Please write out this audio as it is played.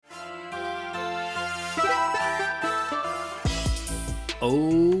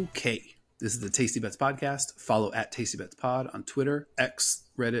Okay, this is the Tasty Bets podcast. Follow at Tasty Bets Pod on Twitter, X,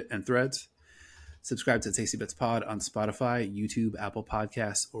 Reddit, and Threads. Subscribe to Tasty Bets Pod on Spotify, YouTube, Apple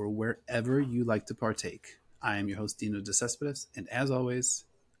Podcasts, or wherever you like to partake. I am your host, Dino De Cespedes, and as always,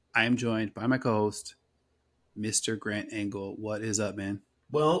 I am joined by my co-host, Mr. Grant Engel. What is up, man?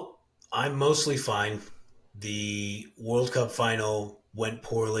 Well, I'm mostly fine. The World Cup final went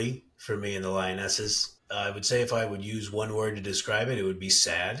poorly for me and the Lionesses. I would say if I would use one word to describe it, it would be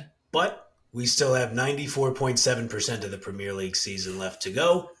sad. But we still have 94.7% of the Premier League season left to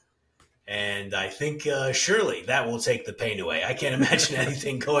go. And I think surely that will take the pain away. I can't imagine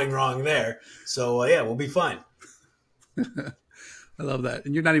anything going wrong there. So, yeah, we'll be fine. I love that.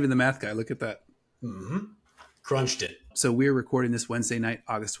 And you're not even the math guy. Look at that. Mm-hmm. Crunched it. So we're recording this Wednesday night,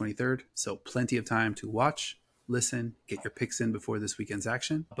 August 23rd. So plenty of time to watch, listen, get your picks in before this weekend's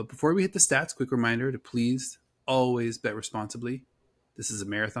action. But before we hit the stats, quick reminder to please always bet responsibly. This is a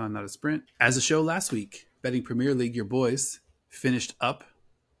marathon, not a sprint. As a show last week, Betting Premier League, your boys finished up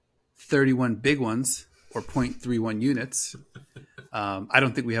 31 big ones or 0.31 units. I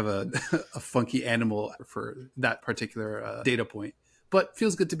don't think we have a funky animal for that particular data point, but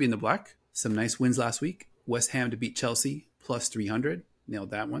feels good to be in the black. Some nice wins last week. West Ham to beat Chelsea plus 300.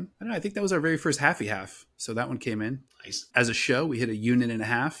 Nailed that one. I think that was our very first half. So that one came in. Nice. As a show, we hit a unit and a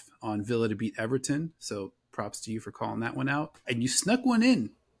half on Villa to beat Everton. So props to you for calling that one out. And you snuck one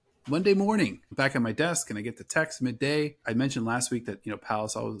in Monday morning. I'm back at my desk and I get the text midday. I mentioned last week that,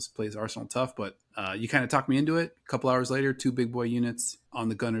 Palace always plays Arsenal tough, but you kind of talked me into it. A couple hours later, 2 big boy units on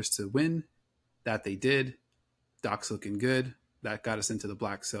the Gunners to win. That they did. Doc's looking good. That got us into the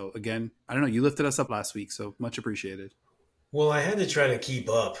black. So again, I don't know, you lifted us up last week, so much appreciated. Well, I had to try to keep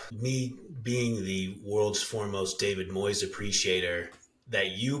up. Me being the world's foremost David Moyes appreciator,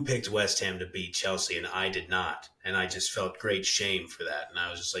 that you picked West Ham to beat Chelsea and I did not. And I just felt great shame for that. And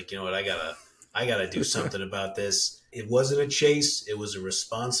I was just like, you know what, I gotta do something about this. It wasn't a chase. It was a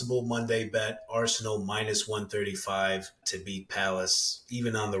responsible Monday bet. Arsenal minus 135 to beat Palace.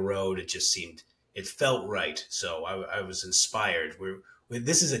 Even on the road, it felt right. So I was inspired.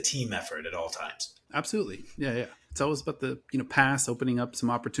 This is a team effort at all times. Absolutely. Yeah. It's always about the, pass, opening up some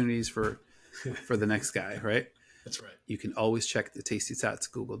opportunities for the next guy, right? That's right. You can always check the Tasty Stats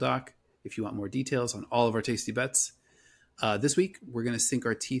Google Doc if you want more details on all of our tasty bets. This week, we're going to sink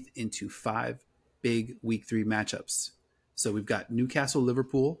our teeth into 5 big Week 3 matchups. So we've got Newcastle,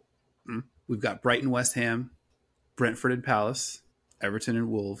 Liverpool. We've got Brighton, West Ham, Brentford and Palace, Everton and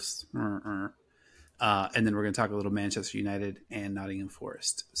Wolves. And then we're going to talk a little Manchester United and Nottingham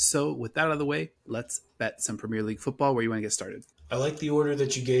Forest. So with that out of the way, let's bet some Premier League football. Where you want to get started? I like the order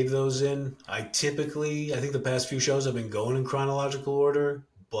that you gave those in. I think the past few shows I've been going in chronological order,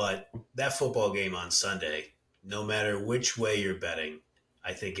 but that football game on Sunday, no matter which way you're betting,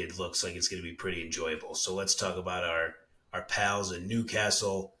 I think it looks like it's going to be pretty enjoyable. So let's talk about our pals in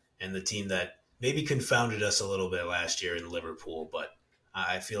Newcastle and the team that maybe confounded us a little bit last year in Liverpool, but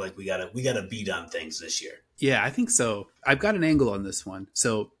I feel like we gotta beat on things this year. Yeah, I think so. I've got an angle on this one.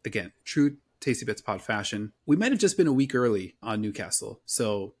 So again, true Tasty Bets Pod fashion. We might have just been a week early on Newcastle.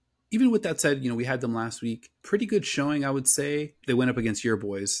 So even with that said, we had them last week. Pretty good showing, I would say. They went up against your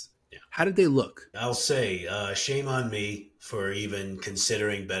boys. Yeah. How did they look? I'll say, shame on me for even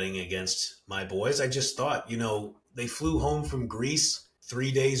considering betting against my boys. I just thought, they flew home from Greece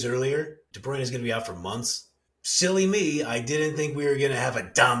 3 days earlier. De Bruyne is going to be out for months. Silly me, I didn't think we were going to have a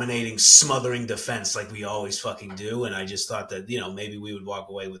dominating, smothering defense like we always fucking do, and I just thought that, maybe we would walk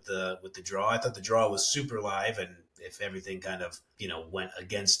away with the draw. I thought the draw was super live, and if everything kind of, went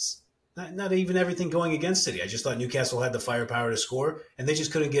against, not even everything going against City. I just thought Newcastle had the firepower to score, and they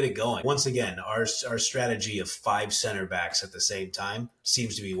just couldn't get it going. Once again, our strategy of 5 center backs at the same time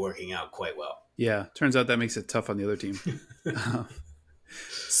seems to be working out quite well. Yeah, turns out that makes it tough on the other team.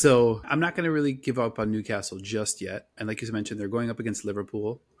 So I'm not going to really give up on Newcastle just yet. And like you mentioned, they're going up against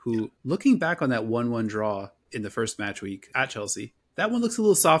Liverpool, who, looking back on that 1-1 draw in the first match week at Chelsea, that one looks a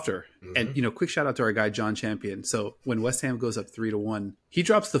little softer. Mm-hmm. And, quick shout out to our guy, John Champion. So when West Ham goes up 3-1, he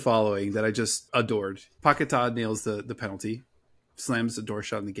drops the following that I just adored. Paquetá nails the penalty, slams the door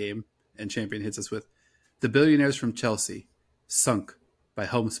shot in the game, and Champion hits us with, "The billionaires from Chelsea, sunk by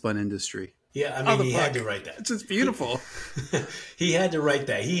homespun industry." Yeah, he had to write that. It's just beautiful. He had to write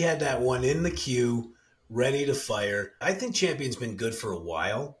that. He had that one in the queue, ready to fire. I think Champion's been good for a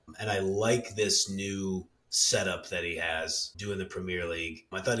while, and I like this new setup that he has doing the Premier League.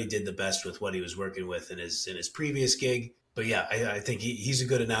 I thought he did the best with what he was working with in his previous gig. But yeah, I think he's a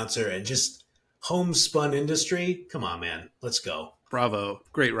good announcer, and just homespun industry. Come on, man. Let's go. Bravo.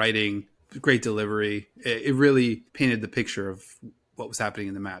 Great writing, great delivery. It really painted the picture of what was happening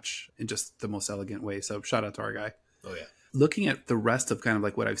in the match in just the most elegant way. So shout out to our guy. Oh yeah. Looking at the rest of kind of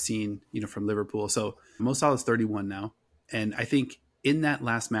like what I've seen, from Liverpool. So Mo Salah's 31 now. And I think in that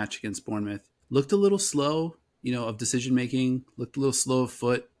last match against Bournemouth, looked a little slow, of decision making, looked a little slow of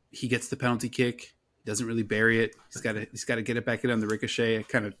foot. He gets the penalty kick, doesn't really bury it. He's got to get it back in on the ricochet. I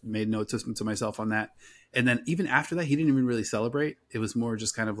kind of made notes to myself on that. And then even after that, he didn't even really celebrate. It was more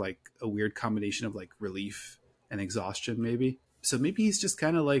just kind of like a weird combination of like relief and exhaustion, maybe. So maybe he's just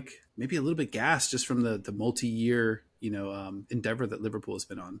kind of like maybe a little bit gassed just from the multi-year, endeavor that Liverpool has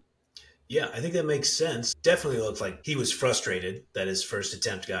been on. Yeah, I think that makes sense. Definitely looked like he was frustrated that his first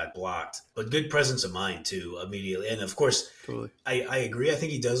attempt got blocked, but good presence of mind too immediately. And of course, Totally. I agree. I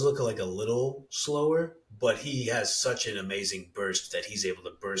think he does look like a little slower, but he has such an amazing burst that he's able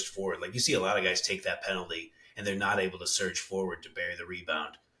to burst forward. Like you see a lot of guys take that penalty and they're not able to surge forward to bury the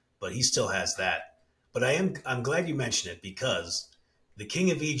rebound, but he still has that. But I'm glad you mentioned it because the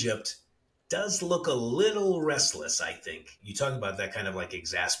King of Egypt does look a little restless, I think. You talk about that kind of like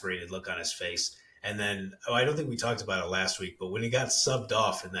exasperated look on his face. And then, I don't think we talked about it last week, but when he got subbed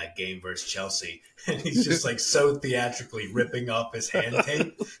off in that game versus Chelsea, and he's just like so theatrically ripping off his hand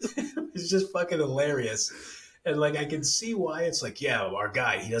tape, it's just fucking hilarious. And like, I can see why it's like, yeah, our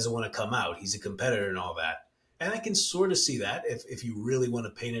guy, he doesn't want to come out. He's a competitor and all that. And I can sort of see that if you really want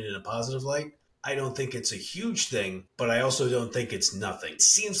to paint it in a positive light. I don't think it's a huge thing, but I also don't think it's nothing. It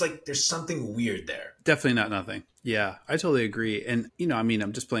seems like there's something weird there. Definitely not nothing. Yeah, I totally agree. And,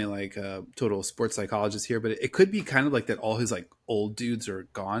 I'm just playing like a total sports psychologist here, but it could be kind of like that all his like old dudes are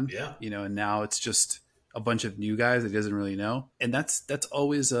gone. Yeah. And now it's just a bunch of new guys that he doesn't really know. And that's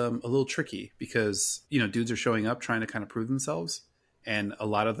always a little tricky because, dudes are showing up trying to kind of prove themselves. And a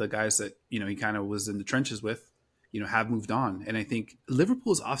lot of the guys that, he kind of was in the trenches with, have moved on. And I think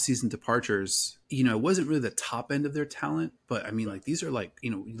Liverpool's offseason departures, it wasn't really the top end of their talent, but I mean, like these are like,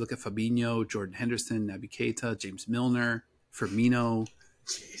 you look at Fabinho, Jordan Henderson, Naby Keita, James Milner, Firmino,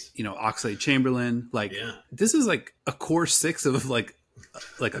 Jeez. Oxlade-Chamberlain. Like this is like a core six of like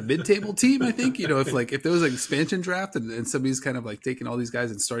a mid-table team. I think, if there was an expansion draft and somebody's kind of like taking all these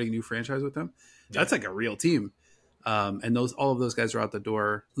guys and starting a new franchise with them, that's like a real team. And all of those guys are out the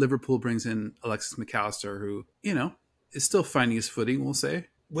door. Liverpool brings in Alexis McAllister, who, is still finding his footing, we'll say.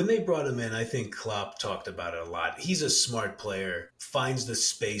 When they brought him in, I think Klopp talked about it a lot. He's a smart player, finds the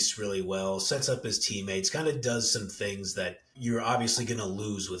space really well, sets up his teammates, kind of does some things that you're obviously going to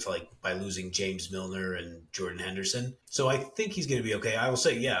lose with, like, by losing James Milner and Jordan Henderson. So I think he's going to be okay. I will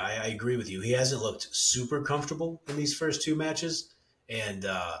say, yeah, I agree with you. He hasn't looked super comfortable in these first two matches. And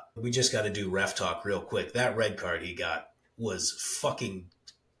we just got to do ref talk real quick. That red card he got was fucking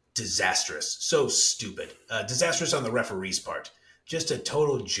disastrous. So stupid. Disastrous on the referee's part. Just a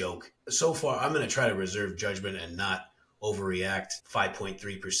total joke. So far, I'm going to try to reserve judgment and not overreact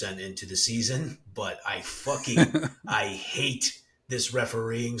 5.3% into the season. But I hate this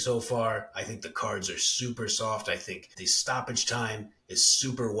refereeing so far. I think the cards are super soft. I think the stoppage time is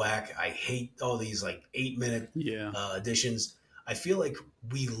super whack. I hate all these like 8-minute additions. I feel like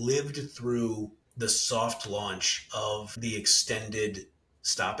we lived through the soft launch of the extended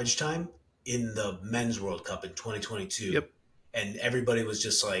stoppage time in the Men's World Cup in 2022. Yep. And everybody was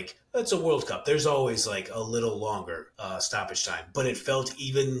just like, it's a World Cup. There's always like a little longer stoppage time. But it felt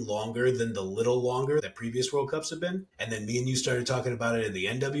even longer than the little longer that previous World Cups have been. And then me and you started talking about it in the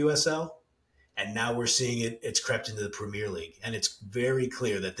NWSL. And now we're seeing it's crept into the Premier League. And it's very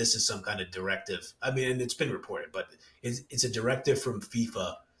clear that this is some kind of directive. I mean, and it's been reported, but it's a directive from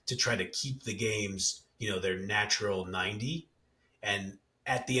FIFA to try to keep the games, their natural 90. And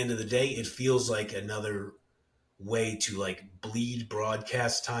at the end of the day, it feels like another way to like bleed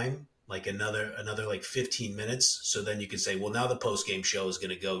broadcast time, like another like 15 minutes. So then you can say, well, now the post-game show is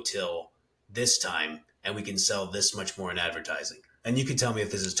going to go till this time and we can sell this much more in advertising. And you can tell me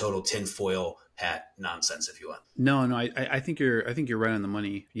if this is total tinfoil hat nonsense if you want. No, I think you're right on the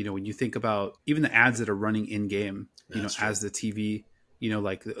money. When you think about even the ads that are running in game, as the TV,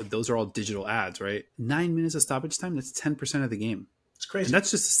 like those are all digital ads, right? 9 minutes of stoppage time, that's 10% of the game. It's crazy. And that's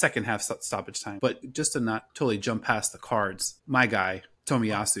just the second half stoppage time. But just to not totally jump past the cards, my guy,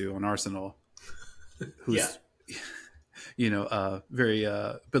 Tomiyasu on Arsenal, who's, very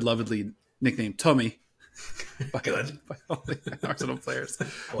belovedly nicknamed Tommy by all the Arsenal players,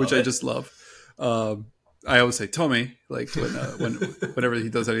 which I just love. I always say Tommy, like whenever he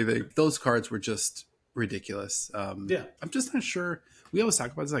does anything. Those cards were just ridiculous. I'm just not sure. We always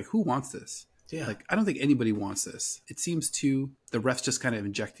talk about this, like, who wants this? Yeah. Like, I don't think anybody wants this. It seems the refs just kind of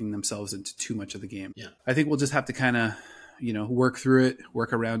injecting themselves into too much of the game. Yeah. I think we'll just have to kind of, work through it,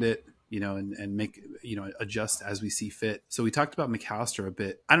 work around it. and make, adjust as we see fit. So we talked about McAllister a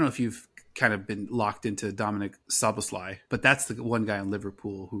bit. I don't know if you've kind of been locked into Dominic Szoboszlai, but that's the one guy on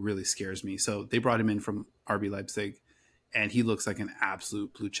Liverpool who really scares me. So they brought him in from RB Leipzig, and he looks like an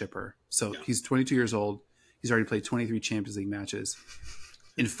absolute blue chipper. So he's 22 years old. He's already played 23 Champions League matches.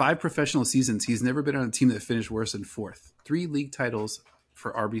 In 5 professional seasons, he's never been on a team that finished worse than 4th. 3 league titles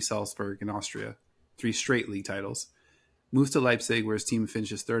for RB Salzburg in Austria. 3 straight league titles. Moves to Leipzig, where his team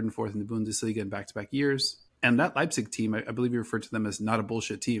finishes 3rd and 4th in the Bundesliga in back-to-back years. And that Leipzig team, I believe you referred to them as not a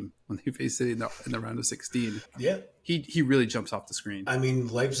bullshit team when they faced it in the round of 16. Yeah. He really jumps off the screen. I mean,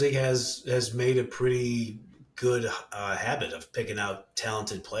 Leipzig has made a pretty good habit of picking out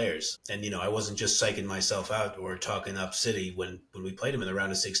talented players. And, I wasn't just psyching myself out or talking up City when we played them in the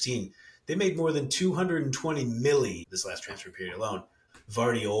round of 16. They made more than 220 milli this last transfer period alone.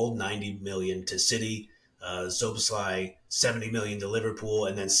 Vardy 90 million to City. Szoboszlai 70 million to Liverpool,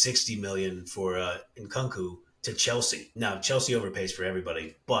 and then 60 million for Nkunku to Chelsea. Now, Chelsea overpays for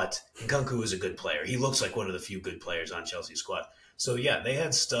everybody, but Nkunku is a good player. He looks like one of the few good players on Chelsea's squad. So yeah, they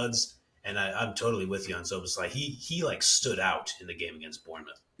had studs, and I'm totally with you on Szoboszlai. He like stood out in the game against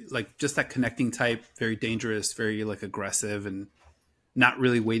Bournemouth. Like just that connecting type, very dangerous, very like aggressive, and not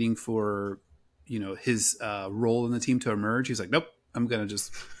really waiting for his role in the team to emerge. He's like, nope, I'm gonna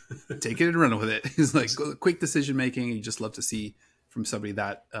just take it and run with it. He's like quick decision making. You just love to see from somebody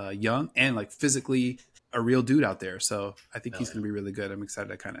that young and like physically a real dude out there. So I think he's going to be really good. I'm excited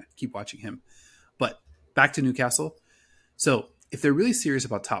to kind of keep watching him. But back to Newcastle. So if they're really serious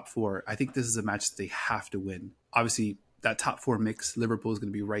about top 4, I think this is a match that they have to win. Obviously, that top 4 mix, Liverpool is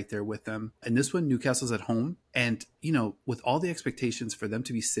going to be right there with them. And this one, Newcastle's at home. And, with all the expectations for them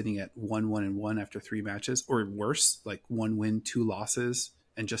to be sitting at 1-1-1 after 3 matches, or worse, like 1 win, 2 losses,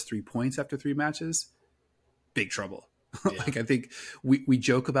 and just 3 points after 3 matches, big trouble. Yeah. Like I think we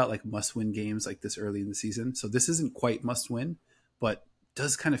joke about like must-win games like this early in the season. So this isn't quite must-win, but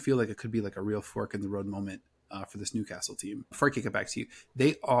does kind of feel like it could be like a real fork in the road moment for this Newcastle team. Before I kick it back to you,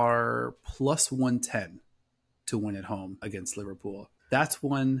 they are plus 110 to win at home against Liverpool. That's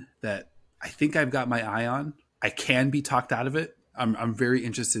one that I think I've got my eye on. I can be talked out of it. I'm very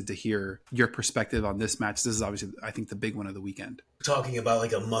interested to hear your perspective on this match. This is obviously, I think, the big one of the weekend. Talking about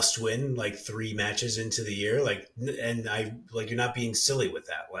like a must-win, like 3 matches into the year, you're not being silly with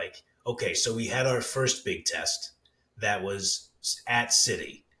that. Like, okay, so we had our first big test that was at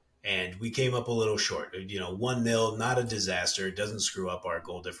City, and we came up a little short. 1-0, not a disaster. It doesn't screw up our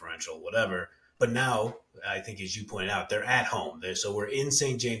goal differential, whatever. But now, I think as you pointed out, they're at home. So we're in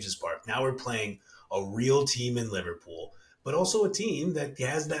St. James's Park. Now we're playing a real team in Liverpool, but also a team that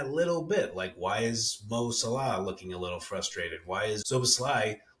has that little bit. Like, why is Mo Salah looking a little frustrated? Why is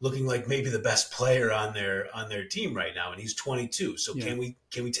Szoboszlai looking like maybe the best player on their team right now? And he's 22. So yeah.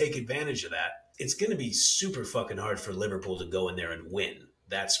 Can we take advantage of that? It's going to be super fucking hard for Liverpool to go in there and win.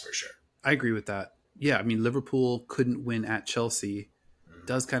 That's for sure. I agree with that. Yeah, I mean, Liverpool couldn't win at Chelsea.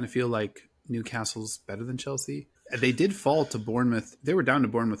 Does kind of feel like Newcastle's better than Chelsea. They did fall to Bournemouth. They were down to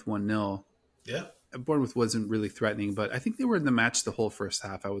Bournemouth 1-0. Yeah. Bournemouth wasn't really threatening, but I think they were in the match the whole first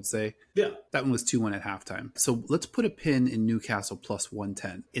half, I would say. Yeah. That one was 2-1 at halftime. So let's put a pin in Newcastle plus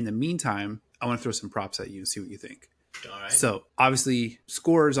 110. In the meantime, I want to throw some props at you and see what you think. All right. So obviously,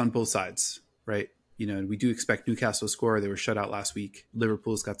 scores on both sides, right? We do expect Newcastle to score. They were shut out last week.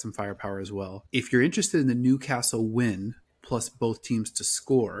 Liverpool's got some firepower as well. If you're interested in the Newcastle win plus both teams to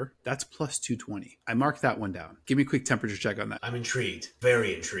score, that's plus 220. I marked that one down. Give me a quick temperature check on that. I'm intrigued.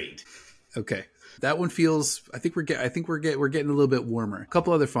 Very intrigued. Okay. That one feels, I think we're getting a little bit warmer. A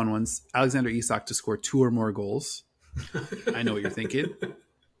couple other fun ones. Alexander Isak to score 2 or more goals. I know what you're thinking.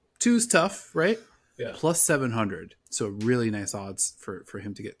 2's tough, right? Yeah. Plus 700. So really nice odds for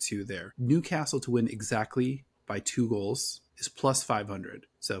him to get 2 there. Newcastle to win exactly by 2 goals is plus 500.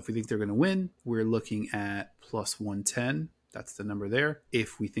 So if we think they're going to win, we're looking at plus 110. That's the number there.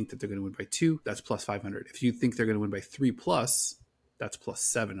 If we think that they're going to win by 2, that's plus 500. If you think they're going to win by 3 plus, that's plus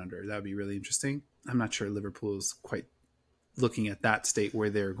 700. That would be really interesting. I'm not sure Liverpool is quite looking at that state where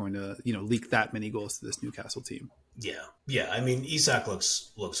they're going to, leak that many goals to this Newcastle team. Yeah. I mean, Isak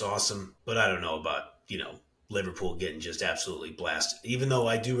looks awesome, but I don't know about, Liverpool getting just absolutely blasted. Even though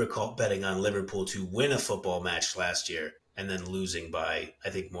I do recall betting on Liverpool to win a football match last year and then losing by, I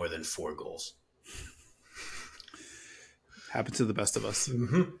think, more than 4 goals. Happens to the best of us.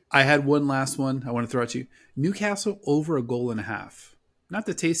 Mm-hmm. I had one last one I want to throw at you. Newcastle over a goal and a half. Not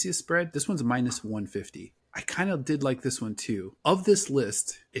the tastiest spread. This one's minus 150. I kind of did like this one too. Of this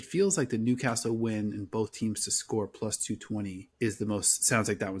list, it feels like the Newcastle win and both teams to score plus 220 is the most, sounds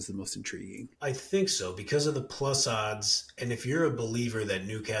like that was the most intriguing. I think so because of the plus odds. And if you're a believer that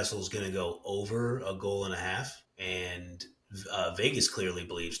Newcastle is going to go over a goal and a half, and Vegas clearly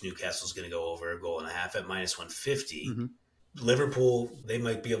believes Newcastle is going to go over a goal and a half at minus 150. Mm-hmm. Liverpool, they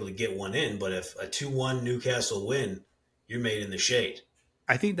might be able to get one in, but if a 2-1 Newcastle win, you're made in the shade.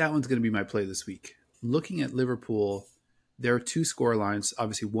 I think that one's going to be my play this week. Looking at Liverpool, there are two score lines.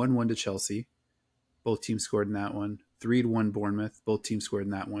 Obviously, 1-1 to Chelsea. Both teams scored in that one. 3-1 Bournemouth. Both teams scored in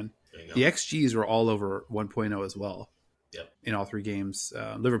that one. The XGs were all over 1.0 as well. Yep. In all three games.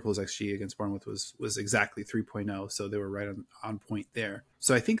 Liverpool's XG against Bournemouth was exactly 3.0, so they were right on point there.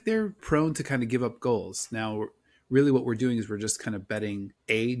 So I think they're prone to kind of give up goals. Now, really what we're doing is we're just kind of betting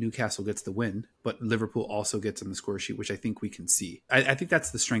Newcastle gets the win, but Liverpool also gets on the score sheet, which I think we can see. I think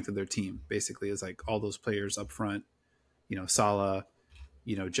that's the strength of their team, basically, is like all those players up front, Salah,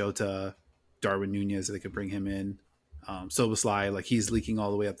 Jota, Darwin Nunez, they could bring him in. Soboslai, like he's leaking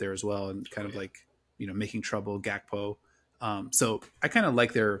all the way up there as well and kind of like, making trouble, Gakpo. So I kind of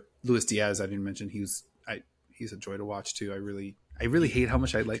like their Luis Diaz. I didn't mention he's a joy to watch too. I really hate how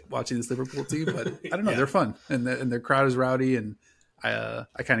much I like watching this Liverpool team, but I don't know. They're fun and their crowd is rowdy and I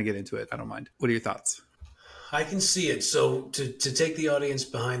kind of get into it. I don't mind. What are your thoughts? I can see it. So to take the audience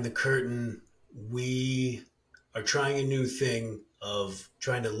behind the curtain, we are trying a new thing of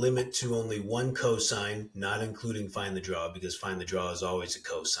trying to limit to only one cosign, not including find the draw, because find the draw is always a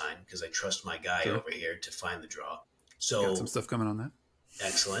cosign because I trust my guy over here to find the draw. So got some stuff coming on that.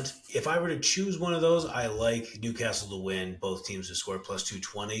 Excellent. If I were to choose one of those, I like Newcastle to win, both teams to score plus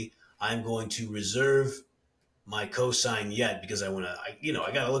 220. I'm going to reserve my cosign yet because I want to,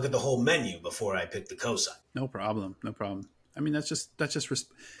 I got to look at the whole menu before I pick the cosign. No problem. I mean, that's just,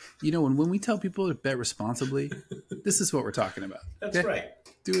 when we tell people to bet responsibly, this is what we're talking about. That's right.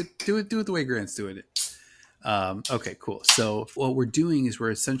 Do it the way Grant's doing it. Okay, cool. So what we're doing is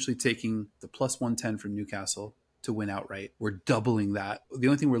we're essentially taking the plus 110 from Newcastle to win outright. We're doubling that. The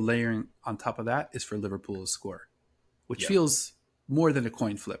only thing we're layering on top of that is for Liverpool's score, which feels more than a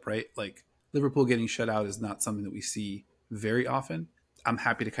coin flip, right? Like Liverpool getting shut out is not something that we see very often. I'm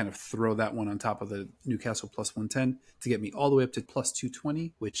happy to kind of throw that one on top of the Newcastle plus 110 to get me all the way up to plus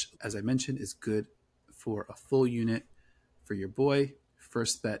 220, which, as I mentioned, is good for a full unit for your boy.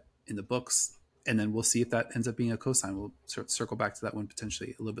 First bet in the books. And then we'll see if that ends up being a cosign. We'll circle back to that one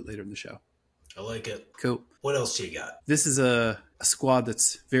potentially a little bit later in the show. I like it. Cool. What else do you got? This is a squad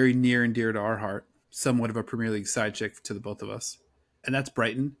that's very near and dear to our heart, somewhat of a Premier League side chick to the both of us. And that's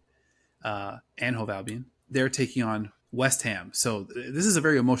Brighton and Hove Albion. They're taking on West Ham. So this is a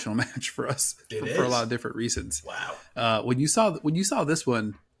very emotional match for us for a lot of different reasons. Wow. When you saw this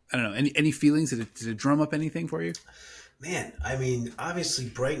one, I don't know, any feelings? Did it drum up anything for you? Man, I mean, obviously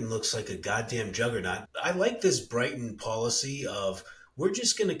Brighton looks like a goddamn juggernaut. I like this Brighton policy of we're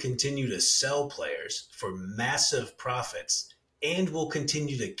just going to continue to sell players for massive profits and we'll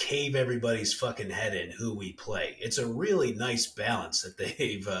continue to cave everybody's fucking head in who we play. It's a really nice balance that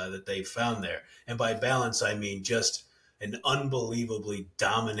they've found there. And by balance, I mean just an unbelievably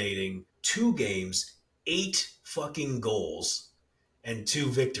dominating 2 games, 8 fucking goals, and 2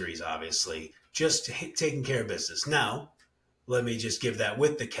 victories, obviously. Just taking care of business. Now, let me just give that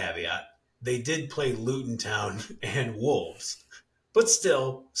with the caveat. They did play Luton Town and Wolves. But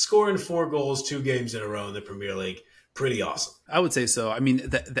still, scoring 4 goals 2 games in a row in the Premier League, pretty awesome. I would say so. I mean,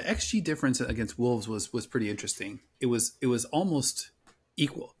 the XG difference against Wolves was pretty interesting. It was almost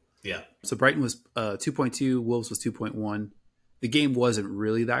equal. Yeah. So Brighton was 2.2, Wolves was 2.1. The game wasn't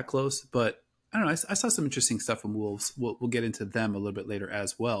really that close, but I don't know. I saw some interesting stuff from Wolves. We'll get into them a little bit later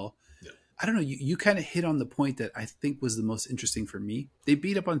as well. Yeah. I don't know. You kind of hit on the point that I think was the most interesting for me. They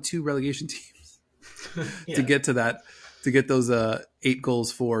beat up on 2 relegation teams to get to that. To get those 8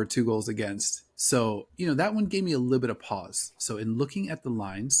 goals for, 2 goals against. So, that one gave me a little bit of pause. So in looking at the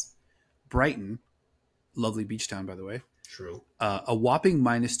lines, Brighton, lovely beach town, by the way. True. A whopping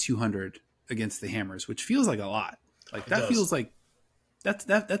minus 200 against the Hammers, which feels like a lot. Like that feels like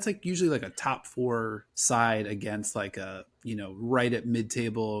that's like usually like a top 4 side against like a, right at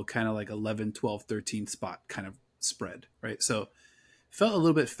mid-table, kind of like 11, 12, 13 spot kind of spread, right? So felt a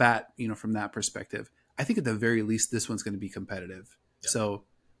little bit fat, from that perspective. I think at the very least, this one's going to be competitive. Yep. So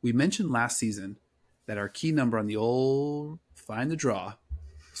we mentioned last season that our key number on the old find the draw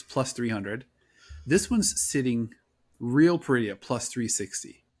was plus 300. This one's sitting real pretty at plus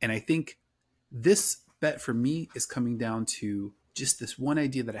 360. And I think this bet for me is coming down to just this one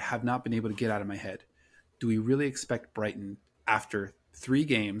idea that I have not been able to get out of my head. Do we really expect Brighton, after 3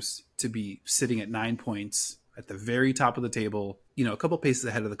 games to be sitting at 9 points at the very top of the table, a couple paces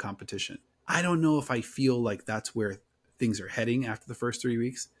ahead of the competition. I don't know if I feel like that's where things are heading after the first 3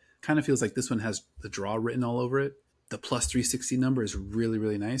 weeks. Kind of feels like this one has the draw written all over it. The plus 360 number is really,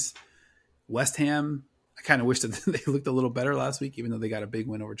 really nice. West Ham, I kind of wish that they looked a little better last week, even though they got a big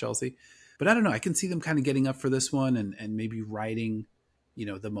win over Chelsea. But I don't know. I can see them kind of getting up for this one and maybe riding,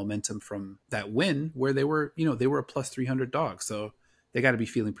 the momentum from that win where they were a plus 300 dog. So they got to be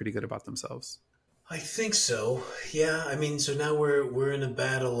feeling pretty good about themselves. I think so. Yeah. I mean, so now we're in a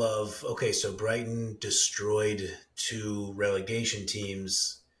battle of, okay, so Brighton destroyed 2 relegation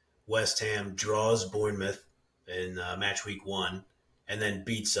teams. West Ham draws Bournemouth in match week 1 and then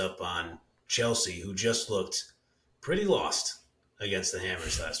beats up on Chelsea, who just looked pretty lost against the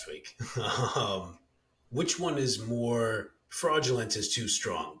Hammers last week. Which one is more fraudulent is too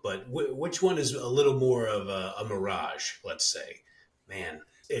strong, but which one is a little more of a mirage, let's say? Man,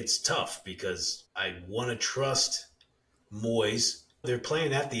 it's tough because I want to trust Moyes. They're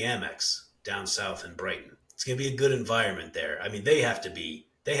playing at the Amex down south in Brighton. It's going to be a good environment there. I mean, they have to be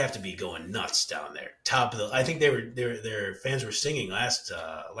going nuts down there. Top of the. I think their fans were singing last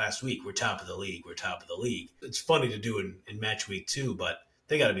week. We're top of the league. We're top of the league. It's funny to do in match week 2, but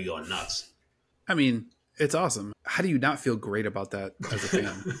they got to be going nuts. I mean, it's awesome. How do you not feel great about that as a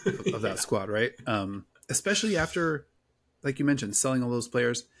fan of that squad, right? Especially after, like you mentioned, selling all those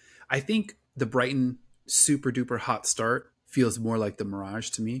players. I think the Brighton super duper hot start feels more like the mirage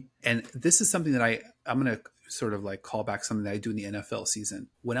to me. And this is something that I'm going to sort of like call back something that I do in the NFL season.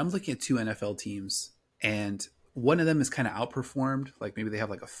 When I'm looking at 2 NFL teams and one of them is kind of outperformed, like maybe they have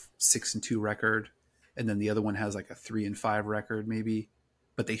like a 6-2 record, and then the other one has like a 3-5 record maybe,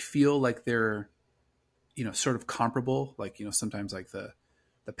 but they feel like they're, sort of comparable. Like, sometimes like the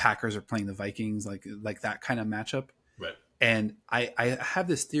Packers are playing the Vikings, like that kind of matchup. Right. And I have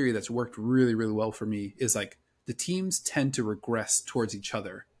this theory that's worked really, really well for me is like the teams tend to regress towards each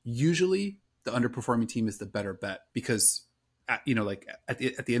other. Usually the underperforming team is the better bet because, at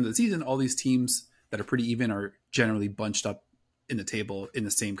the end of the season, all these teams that are pretty even are generally bunched up in the table in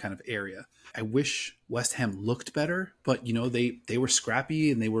the same kind of area. I wish West Ham looked better, but, they were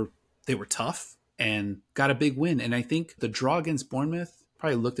scrappy and they were tough and got a big win. And I think the draw against Bournemouth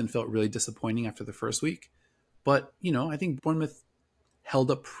probably looked and felt really disappointing after the first week. But, I think Bournemouth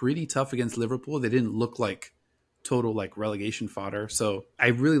held up pretty tough against Liverpool. They didn't look like total like relegation fodder. So I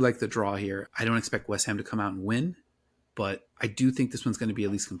really like the draw here. I don't expect West Ham to come out and win, but I do think this one's going to be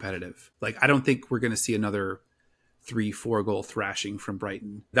at least competitive. Like, I don't think we're going to see another 3-4 goal thrashing from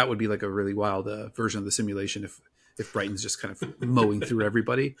Brighton. That would be like a really wild version of the simulation if Brighton's just kind of mowing through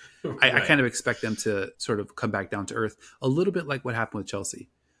everybody. Right. I kind of expect them to sort of come back down to earth, a little bit like what happened with Chelsea.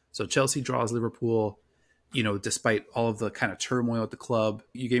 So Chelsea draws Liverpool, despite all of the kind of turmoil at the club.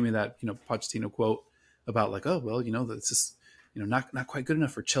 You gave me that, Pochettino quote about like, oh, well, it's just, not quite good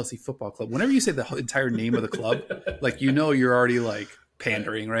enough for Chelsea Football Club. Whenever you say the entire name of the club, like, you're already like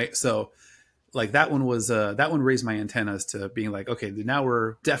pandering, right? So like that one raised my antennas to being like, okay, now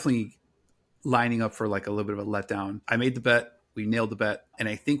we're definitely lining up for like a little bit of a letdown. I made the bet. We nailed the bet. And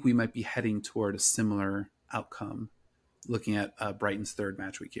I think we might be heading toward a similar outcome looking at Brighton's 3rd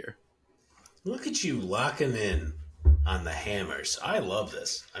match week here. Look at you locking in on the Hammers. I love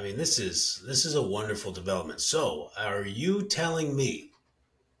this. I mean, this is a wonderful development. So are you telling me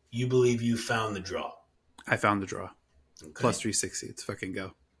you believe you found the draw? I found the draw. Okay. Plus 360. Let's fucking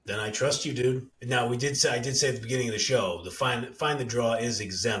go. Then I trust you, dude. Now I did say at the beginning of the show, the find the draw is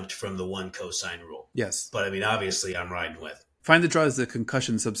exempt from the 1 cosign rule. Yes. But I mean, obviously I'm riding with. Find the draw is the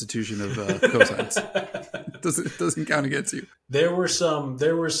concussion substitution of cosigns. It doesn't count against you. There were some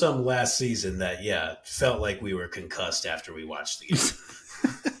last season that felt like we were concussed after we watched the game.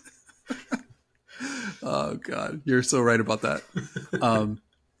 Oh God, you're so right about that. I'm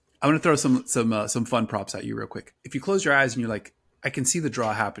going to throw some fun props at you real quick. If you close your eyes and you're like, I can see the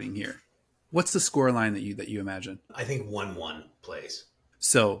draw happening here. What's the score line that you imagine? I think 1-1 plays.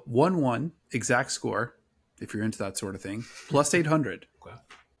 So 1-1 exact score, if you're into that sort of thing, plus 800. Okay.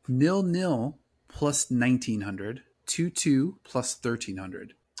 0-0 plus 1900. 2-2 plus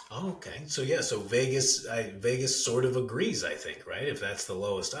 1300. Oh, okay. So so Vegas sort of agrees, I think, right? If that's the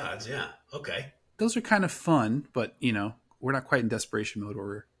lowest odds, yeah. Okay. Those are kind of fun, but we're not quite in desperation mode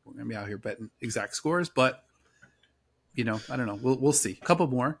where we're going to be out here betting exact scores, but I don't know. We'll see. A couple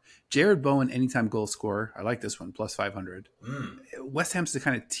more. Jared Bowen, anytime goal scorer. I like this one, plus 500. West Ham's the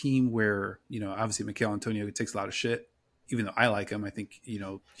kind of team where, obviously Mikel Antonio takes a lot of shit. Even though I like him, I think,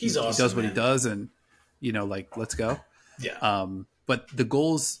 he's awesome, he does what he does and, let's go. Yeah. But the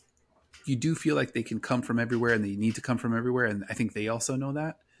goals you do feel like they can come from everywhere and they need to come from everywhere. And I think they also know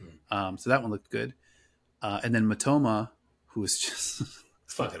that. So that one looked good. And then Matoma, who was just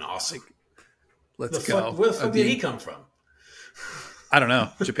fucking awesome. Like, let's go. Where the fuck did he come from? I don't know.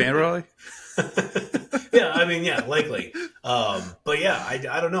 Japan, probably? Yeah, I mean, yeah, likely. But yeah,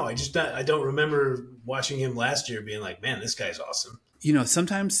 I don't know. I don't remember watching him last year being like, man, this guy's awesome. You know,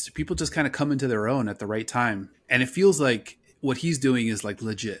 sometimes people just kind of come into their own at the right time. And it feels like what he's doing is like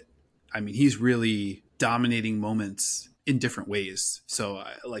legit. I mean, he's really dominating moments in different ways. So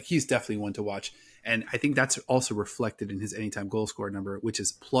like he's definitely one to watch. And I think that's also reflected in his anytime goal score number, which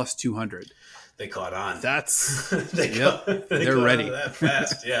is plus 200. They caught on. That's they're ready that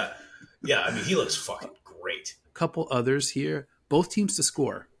fast. Yeah. Yeah. I mean, he looks fucking great. Couple others here, both teams to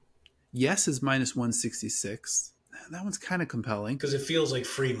score. Yes is minus 166. That one's kind of compelling because it feels like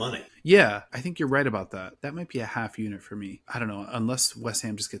free money. Yeah, I think you're right about that. That might be a half unit for me. I don't know, unless West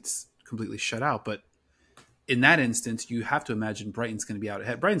Ham just gets completely shut out. But in that instance, you have to imagine Brighton's going to be out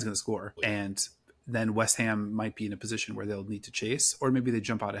ahead. Brighton's going to score, and then West Ham might be in a position where they'll need to chase, or maybe they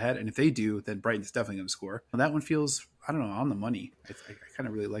jump out ahead. And if they do, then Brighton's definitely going to score. That one feels, I don't know, on the money. I kind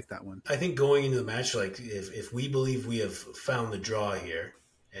of really like that one. I think going into the match, like if we believe we have found the draw here,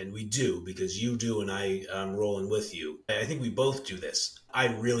 and we do, because you do and I'm rolling with you. I think we both do this. I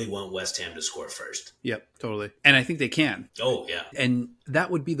really want West Ham to score first. Yep, totally. And I think they can. Oh, yeah. And that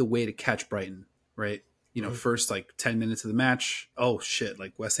would be the way to catch Brighton, right? You know, first like 10 minutes of the match, oh shit,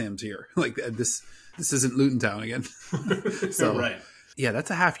 like West Ham's here. Like this isn't Luton Town again. So, right. Yeah,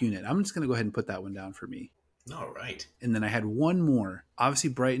 that's a half unit. I'm just going to go ahead and put that one down for me. All right. And then I had one more. Obviously,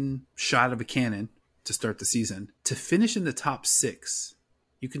 Brighton shot out of a cannon to start the season. To finish in the top 6,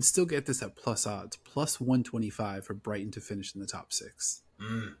 you can still get this at plus odds, plus 125 for Brighton to finish in the top 6.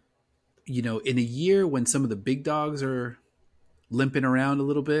 You know, in a year when some of the big dogs are limping around a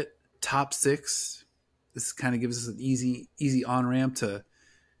little bit, top 6, this kind of gives us an easy on-ramp to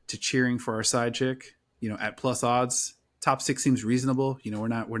cheering for our side chick, you know, at plus odds. Top 6 seems reasonable. You know,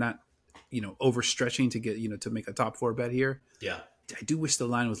 we're not, you know, overstretching to get, you know, to make a top 4 bet here. Yeah. I do wish the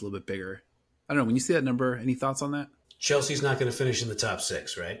line was a little bit bigger. I don't know. When you see that number, any thoughts on that? Chelsea's not going to finish in the top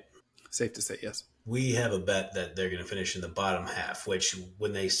 6, right? Safe to say, yes. We have a bet that they're going to finish in the bottom half, which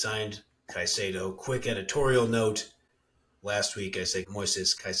when they signed Caicedo, quick editorial note, last week I said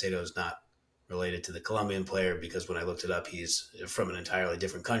Moises Caicedo is not related to the Colombian player because when I looked it up, he's from an entirely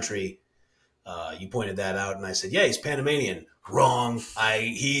different country. You pointed that out, and I said, yeah, he's Panamanian. Wrong.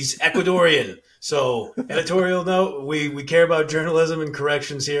 He's Ecuadorian. So, editorial note, we care about journalism and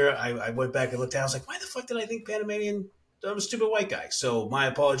corrections here. I went back and looked at it. I was like, why the fuck did I think Panamanian? I'm a stupid white guy. So, my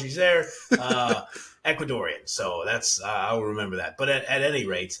apologies there. Ecuadorian. So, that's I'll remember that. But at any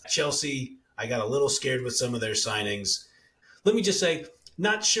rate, Chelsea, I got a little scared with some of their signings. Let me just say,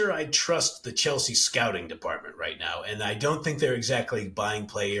 not sure I trust the Chelsea scouting department right now, and I don't think they're exactly buying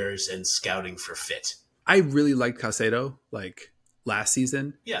players and scouting for fit. I really liked Caicedo, like, last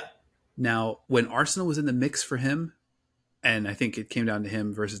season. Yeah. Now, when Arsenal was in the mix for him, and I think it came down to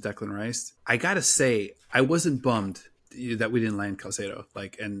him versus Declan Rice, I gotta say, I wasn't bummed that we didn't land Caicedo.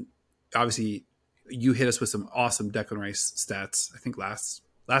 Like, and obviously, you hit us with some awesome Declan Rice stats, I think last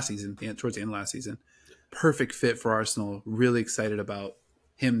season, towards the end of last season. Perfect fit for Arsenal. Really excited about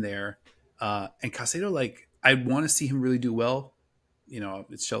him there. And Caicedo, like, I want to see him really do well. You know,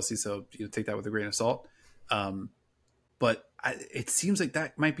 it's Chelsea, so you know, take that with a grain of salt. But it seems like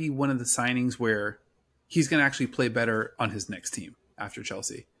that might be one of the signings where he's going to actually play better on his next team after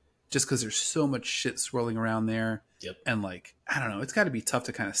Chelsea. Just because there's so much shit swirling around there. Yep. And, like, I don't know, it's got to be tough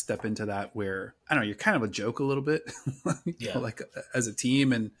to kind of step into that where, I don't know, you're kind of a joke a little bit. Yeah. Like, as a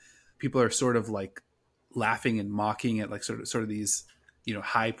team, and people are sort of, like, laughing and mocking at, like, sort of these, you know,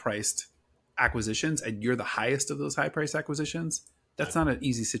 high-priced acquisitions, and you're the highest of those high-priced acquisitions. That's not an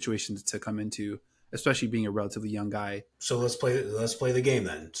easy situation to come into, especially being a relatively young guy. So let's play the game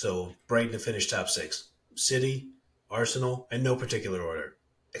then. So Brighton to finish top 6. City, Arsenal, in no particular order,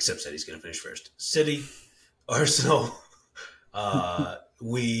 except City's going to finish first. City, Arsenal.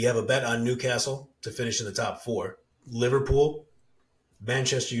 We have a bet on Newcastle to finish in the top 4. Liverpool,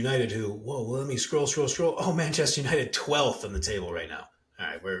 Manchester United, let me scroll. Oh, Manchester United 12th on the table right now. All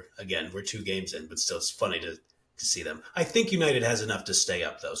right, we're 2 games in, but still it's funny to see them. I think United has enough to stay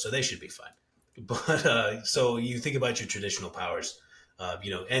up, though, so they should be fine. But so you think about your traditional powers,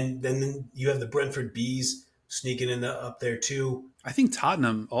 you know, and then you have the Brentford Bees sneaking up there, too. I think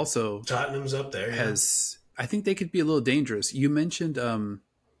Tottenham's up there. Has, yeah. I think they could be a little dangerous. You mentioned the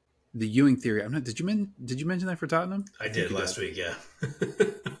Ewing theory. Did you mention that for Tottenham? I did last week, yeah.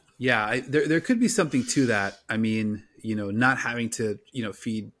 Yeah, there could be something to that. I mean, not having to,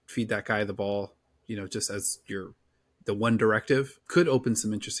 feed that guy the ball, just as the one directive could open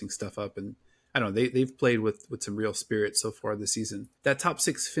some interesting stuff up. And I don't know, they've played with some real spirit so far this season. That top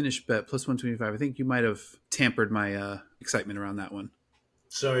six finish bet plus 125, I think you might have tampered my excitement around that one.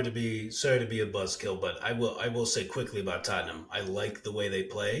 Sorry to be a buzzkill, but I will say quickly about Tottenham. I like the way they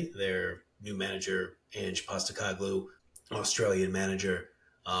play. Their new manager, Ange Postecoglou, Australian manager.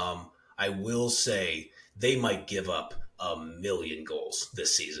 I will say they might give up a million goals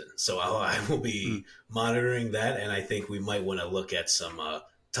this season. So I will be monitoring that, and I think we might want to look at some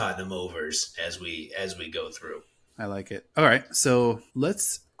Tottenham overs as we go through. I like it. All right, so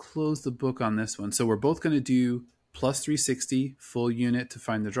let's close the book on this one. So we're both going to do plus 360 full unit to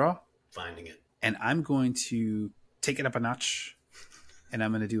find the draw. Finding it. And I'm going to take it up a notch, and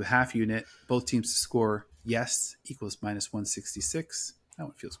I'm going to do half unit. Both teams to score yes equals minus 166. That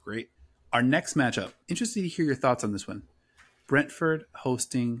one feels great. Our next matchup, interested to hear your thoughts on this one. Brentford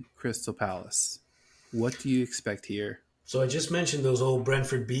hosting Crystal Palace. What do you expect here? So I just mentioned those old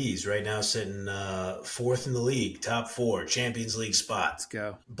Brentford Bees right now sitting fourth in the league, top four, Champions League spot. Let's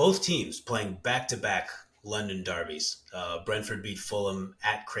go. Both teams playing back-to-back London derbies. Brentford beat Fulham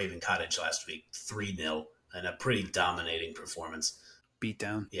at Craven Cottage last week, 3-0, and a pretty dominating performance. Beat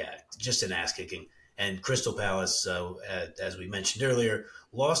down. Yeah, just an ass-kicking. And Crystal Palace, as we mentioned earlier,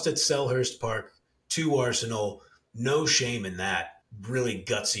 lost at Selhurst Park to Arsenal. No shame in that. Really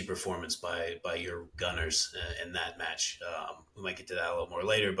gutsy performance by your Gunners in that match. We might get to that a little more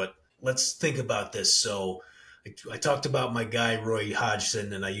later, but let's think about this. So I talked about my guy, Roy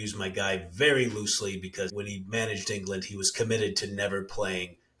Hodgson, and I use my guy very loosely because when he managed England, he was committed to never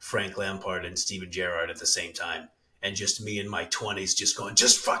playing Frank Lampard and Steven Gerrard at the same time. And just me in my 20s just going,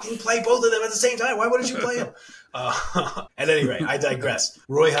 just fucking play both of them at the same time. Why wouldn't you play them? At any rate, I digress.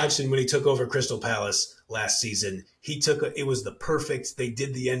 Roy Hodgson, when he took over Crystal Palace last season, it was the perfect, they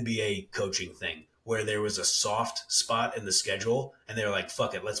did the NBA coaching thing where there was a soft spot in the schedule and they were like,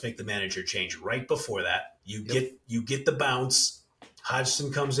 fuck it, let's make the manager change right before that. You get the bounce.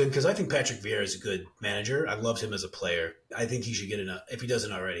 Hodgson comes in because I think Patrick Vieira is a good manager. I loved him as a player. I think he should get if he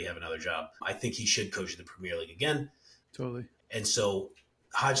doesn't already have another job. I think he should coach the Premier League again. Totally. And so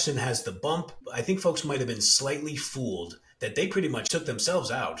Hodgson has the bump. I think folks might have been slightly fooled that they pretty much took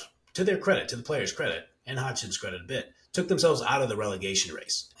themselves out, to their credit, to the players' credit, and Hodgson's credit a bit, took themselves out of the relegation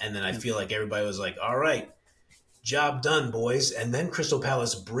race. And then I feel like everybody was like, all right, job done, boys. And then Crystal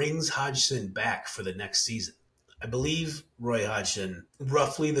Palace brings Hodgson back for the next season. I believe Roy Hodgson,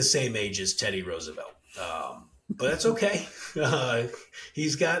 roughly the same age as Teddy Roosevelt. But that's okay.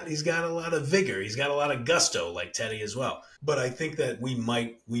 He's got a lot of vigor. He's got a lot of gusto, like Teddy as well. But I think that we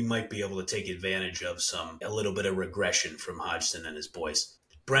might be able to take advantage of a little bit of regression from Hodgson and his boys.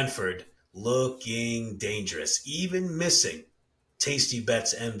 Brentford looking dangerous, even missing Tasty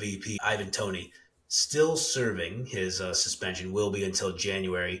Bets MVP Ivan Toney. Still serving his suspension, will be until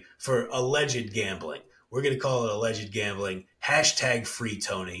January for alleged gambling. We're going to call it alleged gambling. # free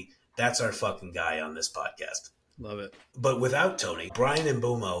Tony. That's our fucking guy on this podcast. Love it. But without Tony, Brian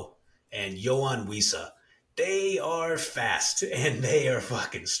Mbumo and Yohan Wissa, they are fast and they are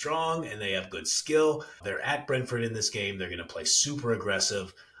fucking strong and they have good skill. They're at Brentford in this game. They're going to play super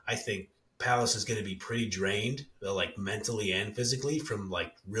aggressive. I think Palace is going to be pretty drained, like mentally and physically, from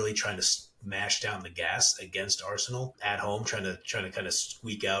like really trying to smash down the gas against Arsenal at home, trying to kind of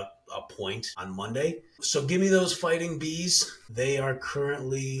squeak out a point on Monday. So give me those Fighting Bees. They are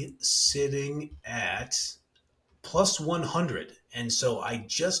currently sitting at plus 100. And so I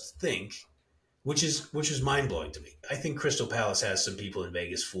just think, which is mind-blowing to me, I think Crystal Palace has some people in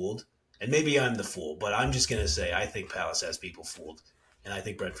Vegas fooled. And maybe I'm the fool, but I'm just going to say I think Palace has people fooled. And I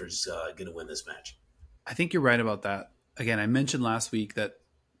think Brentford's going to win this match. I think you're right about that. Again, I mentioned last week that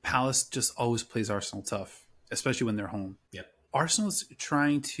Palace just always plays Arsenal tough, especially when they're home. Yep. Arsenal's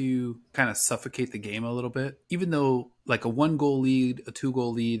trying to kind of suffocate the game a little bit, even though like a 1-goal lead, a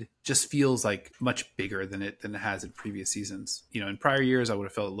 2-goal lead just feels like much bigger than it has in previous seasons. In prior years, I would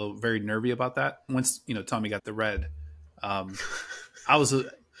have felt very nervy about that. Once, Tommy got the red, I was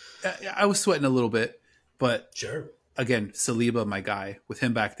sweating a little bit, but sure. Again, Saliba, my guy, with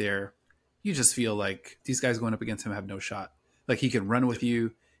him back there, you just feel like these guys going up against him have no shot. Like he can run with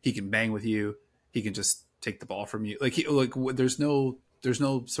you, he can bang with you, he can just take the ball from you. There's no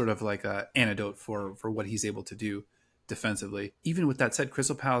sort of like a antidote for what he's able to do defensively. Even with that said,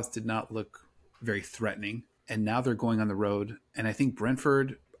 Crystal Palace did not look very threatening, and now they're going on the road. And I think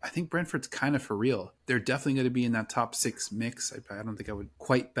Brentford's kind of for real. They're definitely going to be in that top 6 mix. I don't think I would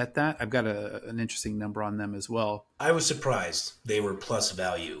quite bet that. I've got an interesting number on them as well. I was surprised they were plus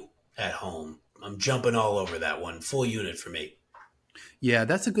value at home. I'm jumping all over that one. Full unit for me. Yeah,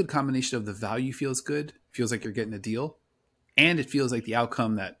 that's a good combination of the value feels good, feels like you're getting a deal, and it feels like the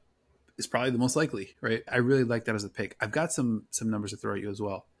outcome that is probably the most likely, right? I really like that as a pick. I've got some numbers to throw at you as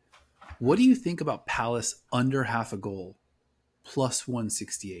well. What do you think about Palace under half a goal plus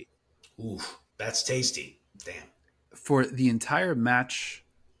 168 Ooh, that's tasty. Damn. for the entire match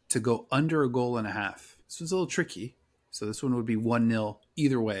to go under a goal and a half? This was a little tricky. So this one would be 1-0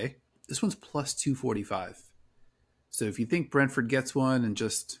 either way. This one's plus 245. So if you think Brentford gets one and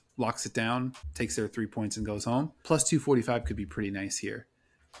just locks it down, takes their 3 points and goes home, plus 245 could be pretty nice here.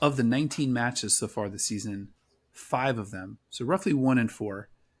 Of the 19 matches so far this season, 5 of them, so roughly 1 in 4,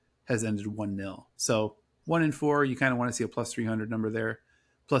 has ended 1-0. So 1 in 4, you kind of want to see a plus 300 number there.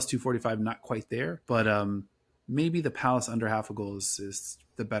 Plus 245, not quite there. But maybe the Palace under half a goal is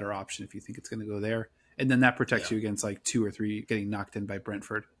the better option if you think it's going to go there. And then that protects you against like 2 or 3 getting knocked in by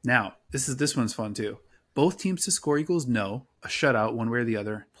Brentford. Now, this one's fun too. Both teams to score equals no, a shutout one way or the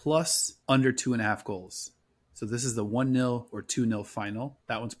other, plus under 2.5 goals. So this is the 1-0 or 2-0 final.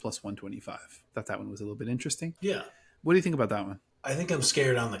 That one's plus 125. Thought that one was a little bit interesting. Yeah. What do you think about that one? I think I'm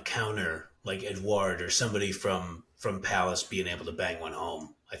scared on the counter, like Edouard or somebody from Palace being able to bang one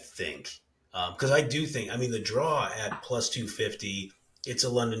home, I think. Because I do think, I mean, the draw at plus 250, it's a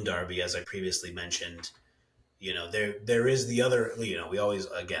London derby, as I previously mentioned. You know, there is the other, you know, we always,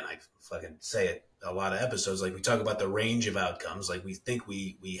 again, I fucking say it a lot of episodes, like we talk about the range of outcomes, like we think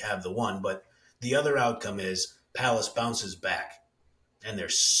we have the one, but the other outcome is Palace bounces back and they're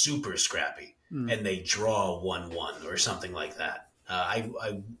super scrappy and they draw 1-1 or something like that. I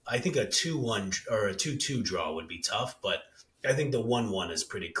think a 2-1 or a 2-2 draw would be tough, but I think the 1-1 is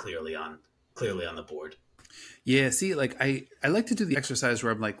pretty clearly on the board. Yeah, see, like I like to do the exercise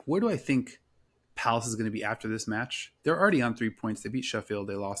where I'm like, where do I think Palace is going to be after this match? They're already on 3 points. They beat Sheffield.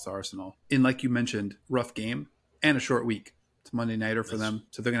 They lost to Arsenal. In, like you mentioned, rough game and a short week. It's Monday nighter for them.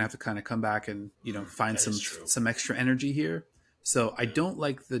 So they're going to have to kind of come back and, you know, find some extra energy here. So I don't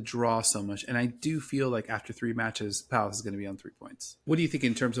like the draw so much. And I do feel like after 3 matches, Palace is going to be on 3 points. What do you think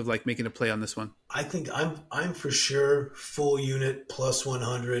in terms of like making a play on this one? I think I'm for sure full unit plus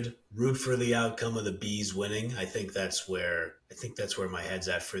 100. Root for the outcome of the Bees winning. I think that's where my head's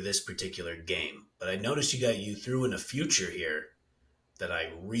at for this particular game. But I noticed you threw in a future here that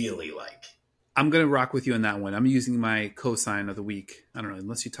I really like. I'm going to rock with you on that one. I'm using my cosign of the week. I don't know,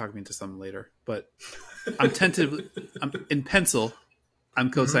 unless you talk me into something later. But I'm tentatively, in pencil, I'm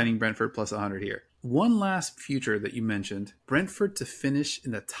co-signing Brentford plus 100 here. One last future that you mentioned, Brentford to finish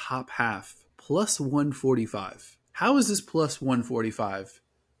in the top half, plus 145. How is this plus 145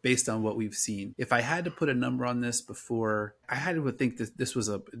 based on what we've seen? If I had to put a number on this before, I had to think that this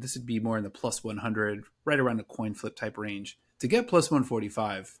would be more in the plus 100, right around the coin flip type range. To get plus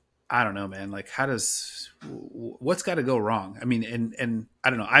 145, I don't know, man. Like, what's got to go wrong? I mean, and I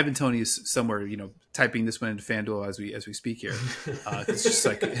don't know. Ivan Tony's somewhere, you know, typing this one into FanDuel as we speak here. It's just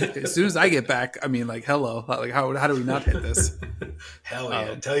like as soon as I get back, I mean, like, hello, like how do we not hit this? Hell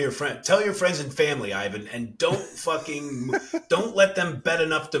yeah! Tell your friends and family, Ivan, and don't let them bet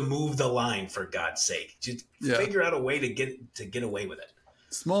enough to move the line, for God's sake. Just figure out a way to get away with it.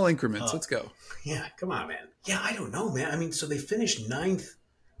 Small increments. Let's go. Yeah, come on, man. Yeah, I don't know, man. I mean, so they finished 9th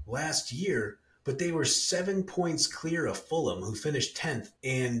last year, but they were 7 points clear of Fulham, who finished 10th,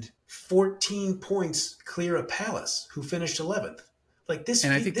 and 14 points clear of Palace, who finished 11th. Like this,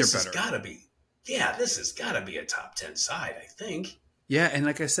 and I think this they're has got to be, this has got to be a top 10 side, I think. Yeah, and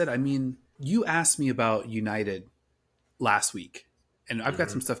like I said, I mean, you asked me about United last week, and I've got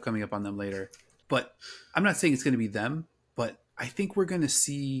some stuff coming up on them later, but I'm not saying it's going to be them, but I think we're going to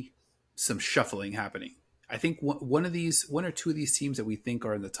see some shuffling happening. I think one or two of these teams that we think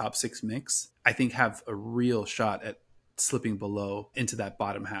are in the top 6 mix, I think have a real shot at slipping below into that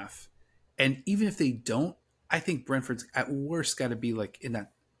bottom half. And even if they don't, I think Brentford's at worst got to be like in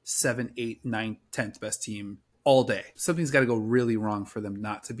that 7, 8, 9, 10th best team all day. Something's got to go really wrong for them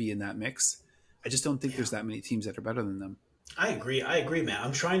not to be in that mix. I just don't think there's that many teams that are better than them. I agree, man.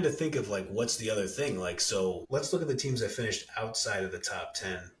 I'm trying to think of like what's the other thing. Like, so let's look at the teams that finished outside of the top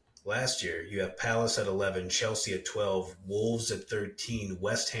 10. Last year, you have Palace at 11, Chelsea at 12, Wolves at 13,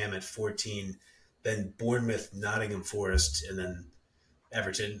 West Ham at 14, then Bournemouth, Nottingham Forest, and then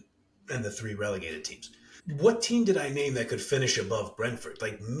Everton, and the 3 relegated teams. What team did I name that could finish above Brentford?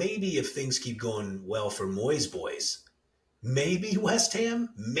 Like, maybe if things keep going well for Moyes boys, maybe West Ham?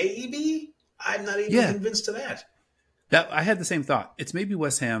 Maybe? I'm not even convinced of that. I had the same thought. It's maybe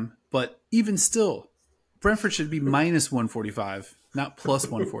West Ham, but even still, Brentford should be minus 145. not plus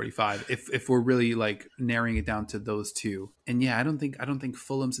 145. If we're really like narrowing it down to those two. And yeah, I don't think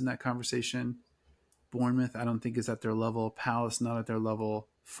Fulham's in that conversation. Bournemouth, I don't think is at their level. Palace, not at their level.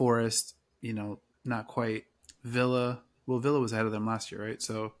 Forest, not quite. Villa, well, Villa was ahead of them last year, right?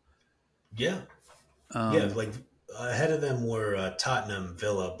 So, Yeah. Yeah, um, like ahead of them were Tottenham,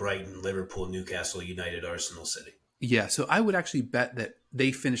 Villa, Brighton, Liverpool, Newcastle, United, Arsenal, City. yeah. So I would actually bet that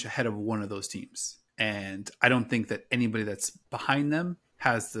they finish ahead of one of those teams, and I don't think that anybody that's behind them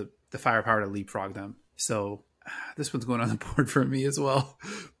has the firepower to leapfrog them. So this one's going on the board for me as well.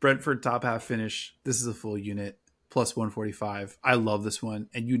 Brentford top half finish. This is a full unit plus 145. I love this one,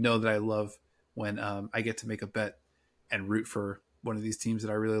 and you know that I love when I get to make a bet and root for one of these teams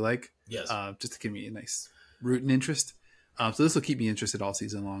that I really like, Yes. just to give me a nice root and interest. So this will keep me interested all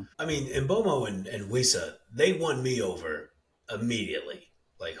season long. I mean, Mbomo and Wisa, they won me over immediately.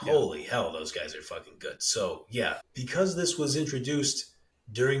 Like, Yeah. holy hell, those guys are fucking good. So, yeah, because this was introduced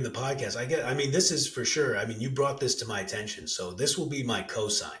during the podcast, I mean, this is for sure. I mean, you brought this to my attention, so this will be my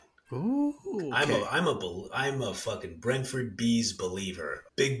cosign. Ooh, okay. I'm a fucking Brentford Bees believer.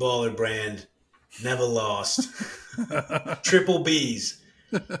 Big baller brand, never lost. Triple B's.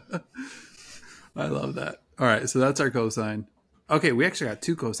 I love that. All right, so that's our cosign. Okay, we actually got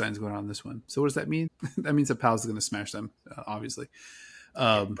two cosigns going on this one. So what does that mean? That means that Pal's is going to smash them, obviously,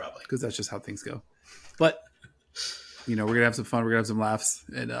 Yeah, probably. because that's just how things go. But we're gonna have some fun. We're gonna have some laughs,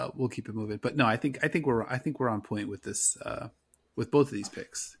 and we'll keep it moving. But no, I think we're on point with this, with both of these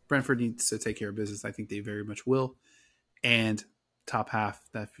picks. Brentford needs to take care of business. I think they very much will, and top half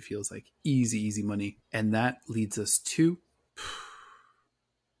that feels like easy money, and that leads us to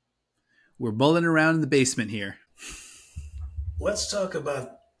we're mulling around in the basement here. Let's talk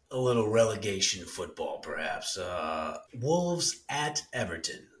about a little relegation football, perhaps. Wolves at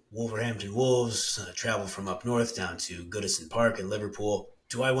Everton. Wolverhampton Wolves travel from up north down to Goodison Park in Liverpool.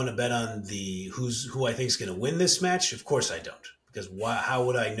 Do I want to bet on who I think is going to win this match? Of course I don't, because how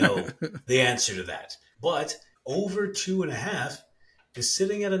would I know the answer to that? But over 2.5 is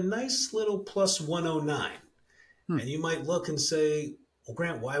sitting at a nice little plus 109. And you might look and say, well,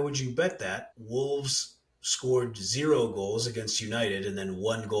 Grant, why would you bet that? Wolves scored 0 goals against United and then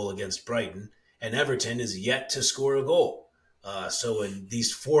 1 goal against Brighton, and Everton is yet to score a goal. So in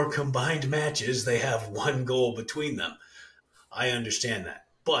these 4 combined matches, they have 1 goal between them. I understand that.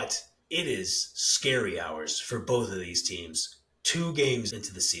 But it is scary hours for both of these teams. 2 games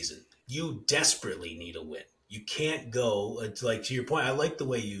into the season. You desperately need a win. You can't go, like to your point, I like the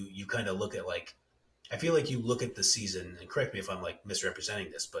way you kind of look at I feel like you look at the season, and correct me if I'm like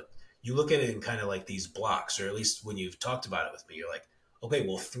misrepresenting this, but you look at it in kind of like these blocks, or at least when you've talked about it with me, you're like, okay,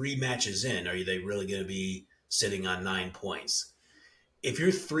 well, 3 matches in, are they really going to be sitting on 9 points? If you're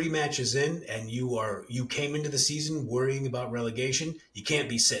 3 matches in and you came into the season worrying about relegation, you can't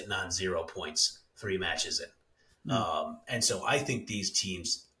be sitting on 0 points 3 matches in. And so I think these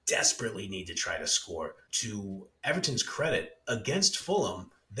teams desperately need to try to score. To Everton's credit, against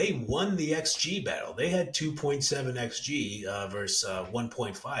Fulham, they won the XG battle. They had 2.7 XG versus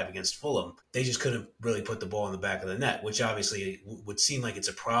 1.5 against Fulham. They just couldn't really put the ball in the back of the net, which obviously would seem like it's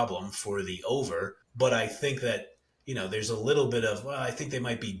a problem for the over. But I think that, there's a little bit of, I think they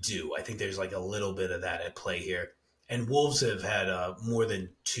might be due. I think there's like a little bit of that at play here. And Wolves have had more than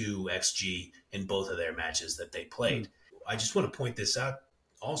 2 XG in both of their matches that they played. I just want to point this out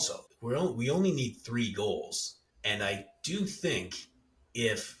also. We only need 3 goals. And I do think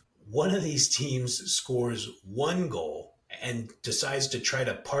if one of these teams scores 1 goal and decides to try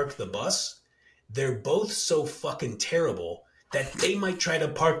to park the bus, they're both so fucking terrible that they might try to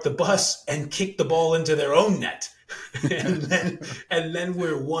park the bus and kick the ball into their own net. and then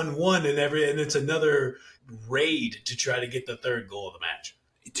we're 1-1 and it's another raid to try to get the 3rd goal of the match.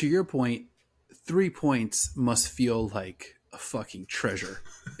 To your point, 3 points must feel like a fucking treasure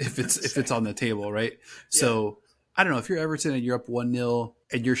if it's on the table, right? Yeah. So I don't know if you're Everton and you're up 1-0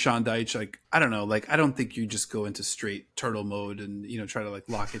 and you're Sean Dyche, like, I don't know, like, I don't think you just go into straight turtle mode and, try to like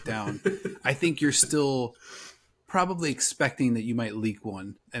lock it down. I think you're still probably expecting that you might leak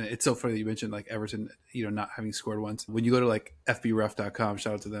one. And it's so funny that you mentioned like Everton, not having scored once. When you go to like fbref.com,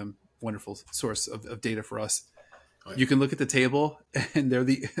 shout out to them, wonderful source of data for us. Oh, yeah. You can look at the table and they're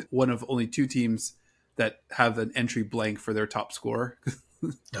the one of only 2 teams that have an entry blank for their top scorer.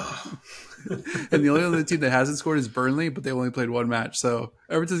 And the only other team that hasn't scored is Burnley, but they only played 1 match. So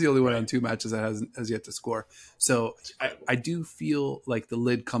Everton's the only one on 2 matches that has yet to score. So I do feel like the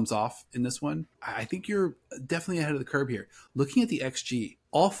lid comes off in this one. I think you're definitely ahead of the curve here. Looking at the XG,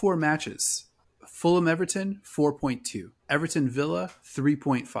 all 4 matches, Fulham Everton 4.2, Everton Villa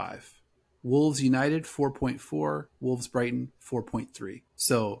 3.5. Wolves United 4.4, Wolves Brighton 4.3.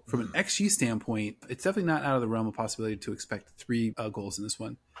 So from an Mm. XG standpoint, it's definitely not out of the realm of possibility to expect three goals in this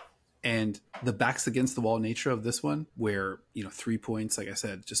one. And the backs against the wall nature of this one, where 3 points, like I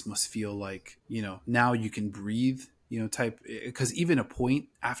said, just must feel like now you can breathe. Type, because even a point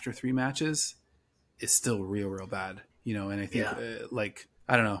after three matches is still real bad. And I think Yeah.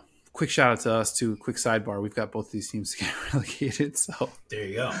 I don't know. Quick shout out to us too. Quick sidebar: we've got both these teams to get relegated. So There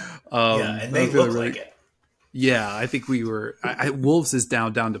you go. Yeah, and they I'm feeling look really. like it. Yeah, I think we were. Wolves is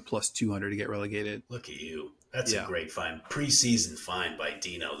down to plus 200 to get relegated. Look at you. That's a Yeah, great find. Preseason find by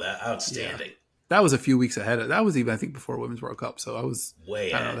Dino. That yeah. outstanding. That was a few weeks ahead. That was even, I think, before Women's World Cup. So I was,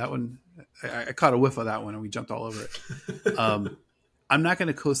 Way I don't know, ahead. that one. I caught a whiff of that one, and we jumped all over it. I'm not going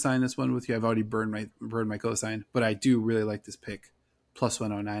to co-sign this one with you. I've already burned my co-sign, but I do really like this pick, plus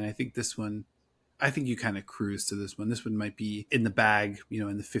 109. I think this one. I think you kind of cruise to this one. This one might be in the bag,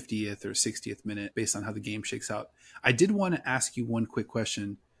 in the 50th or 60th minute, based on how the game shakes out. I did want to ask you one quick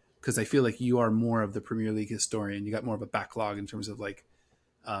question, because I feel like you are more of the Premier League historian. You got more of a backlog in terms of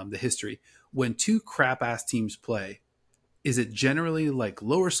the history. When two crap ass teams play, is it generally like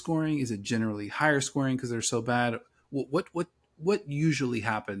lower scoring? Is it generally higher scoring because they're so bad? What usually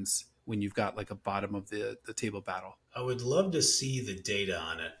happens when you've got like a bottom of the table battle? I would love to see the data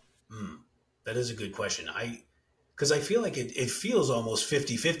on it. Hmm. That is a good question. Because I feel like it feels almost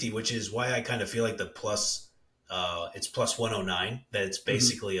 50-50, which is why I kind of feel like the plus, it's plus 109, that it's Mm-hmm.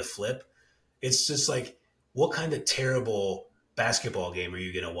 basically a flip. It's just like, what kind of terrible basketball game are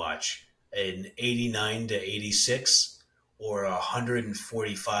you going to watch? An 89 to 86 or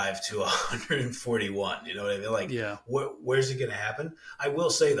 145 to 141? You know what I mean? Like, Yeah. where's it going to happen? I will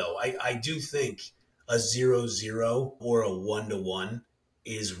say, though, I do think a 0-0 or a 1-1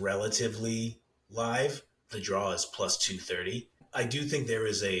 is relatively live. The draw is plus 230. I do think there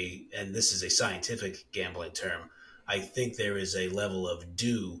is and this is a scientific gambling term, I think there is a level of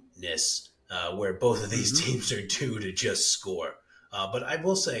due-ness where both of these Mm-hmm. teams are due to just score. But I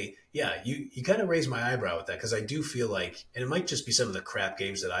will say, yeah, you kind of raised my eyebrow with that, because I do feel like, and it might just be some of the crap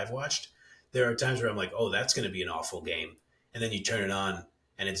games that I've watched, there are times where I'm like, oh, that's going to be an awful game. And then you turn it on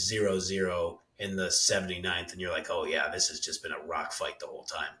and it's 0-0 in the 79th, and you're like, oh, yeah, this has just been a rock fight the whole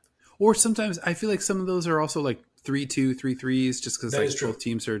time. Or sometimes I feel like some of those are also like 3-2, 3-3s, just because That is like true. both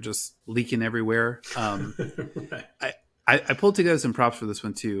teams are just leaking everywhere. Right. I pulled together some props for this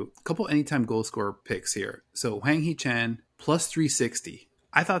one too. A couple anytime goal scorer picks here. So Hwang Hee-chan plus 360.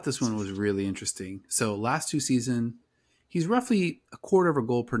 I thought this one was really interesting. So last two seasons, he's roughly a quarter of a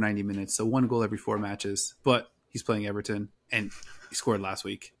goal per 90 minutes. So one goal every four matches, but he's playing Everton and he scored last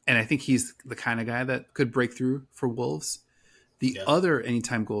week. And I think he's the kind of guy that could break through for Wolves. The Yeah. other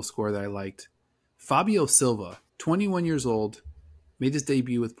anytime goal scorer that I liked, Fabio Silva, 21 years old, made his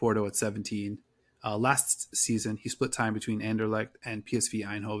debut with Porto at 17. Last season, he split time between Anderlecht and PSV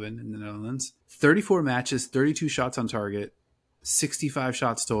Eindhoven in the Netherlands. 34 matches, 32 shots on target, 65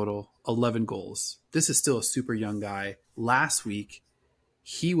 shots total, 11 goals. This is still a super young guy. Last week,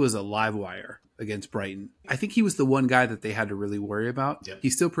 he was a live wire against Brighton. I think he was the one guy that they had to really worry about. Yep.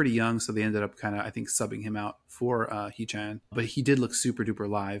 He's still pretty young, so they ended up kind of, I think, subbing him out for Hee-chan. But he did look super duper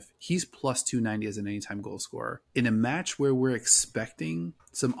live. He's plus 290 as an anytime goal scorer. In a match where we're expecting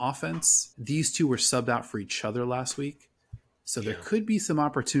some offense, these two were subbed out for each other last week. So there Yeah. could be some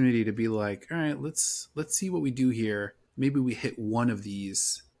opportunity to be like, all right, let's see what we do here. Maybe we hit one of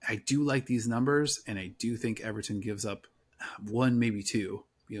these. I do like these numbers, and I do think Everton gives up one, maybe two,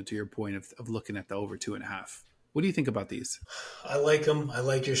 to your point of looking at the over 2.5. What do you think about these? I like them. I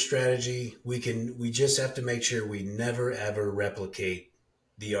like your strategy. We just have to make sure we never ever replicate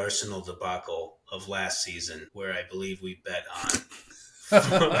the Arsenal debacle of last season, where I believe we bet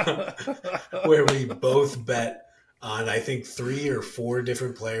on, where we both bet on, I think, 3 or 4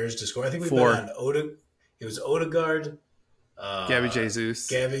 different players to score. I think we bet Four. on It was Odegaard, Gabby Jesus,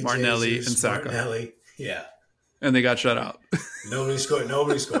 Gabby Martinelli, and Jesus, Saka. Martinelli. Yeah. And they got shut out. Nobody scored.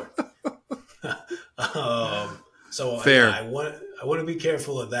 Nobody scored. So yeah, Fair. I want to be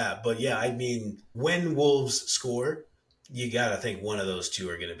careful of that. But yeah, I mean, when Wolves score, you got to think one of those two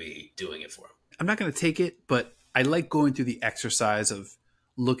are going to be doing it for them. I'm not going to take it, but I like going through the exercise of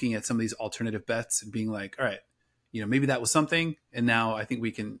looking at some of these alternative bets and being like, all right, maybe that was something. And now I think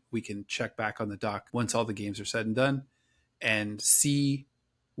we can check back on the dock once all the games are said and done and see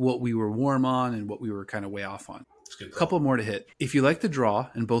what we were warm on and what we were kind of way off on. It's a good A call. couple more to hit. If you like the draw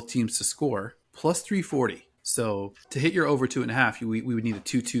and both teams to score, plus 340. So to hit your over 2.5, we would need a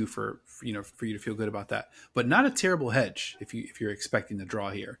 2-2 for you to feel good about that. But not a terrible hedge if you're expecting the draw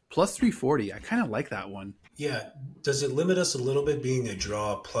here. Plus 340, I kind of like that one. Yeah. Does it limit us a little bit being a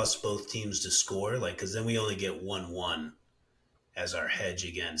draw plus both teams to score? Like, because then we only get 1-1 as our hedge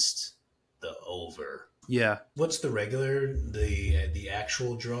against the over. Yeah. What's the regular? The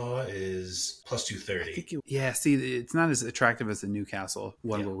actual draw is plus 230. Yeah, see, it's not as attractive as the Newcastle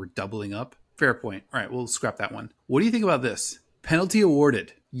one where we're doubling up. Fair point. All right, we'll scrap that one. What do you think about this? Penalty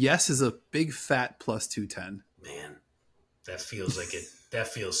awarded. Yes is a big fat plus 210. Man, that feels like it. That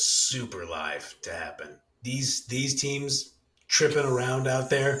feels super live to happen. These teams tripping around out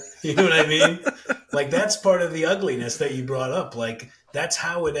there. You know what I mean? Like, that's part of the ugliness that you brought up. Like, that's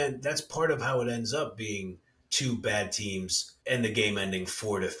that's part of how it ends up being two bad teams and the game ending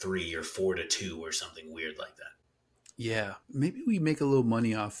 4-3 or 4-2 or something weird like that. Yeah, maybe we make a little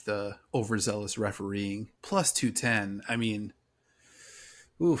money off the overzealous refereeing. Plus 210. I mean,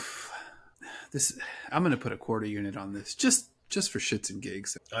 oof. I'm going to put a quarter unit on this just for shits and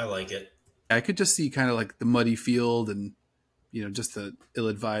gigs. I like it. I could just see kind of like the muddy field and, just the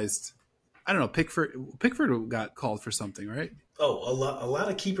ill-advised. I don't know. Pickford got called for something, right? Oh, a lot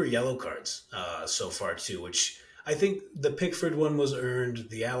of keeper yellow cards so far too, which I think the Pickford one was earned,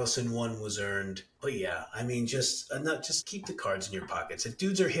 the Allison one was earned. But yeah, I mean, just keep the cards in your pockets. If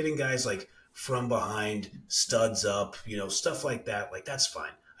dudes are hitting guys like from behind, studs up, stuff like that, like that's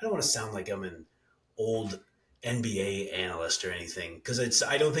fine. I don't want to sound like I'm an old NBA analyst or anything, because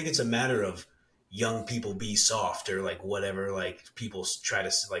I don't think it's a matter of young people be soft or like whatever, like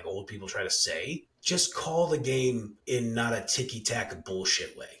old people try to say. Just call the game in not a ticky-tack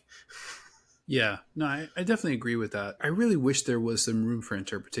bullshit way. Yeah, no, I definitely agree with that. I really wish there was some room for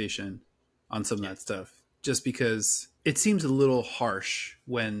interpretation on some of that stuff, just because it seems a little harsh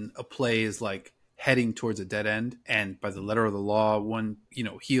when a play is like heading towards a dead end and by the letter of the law, one,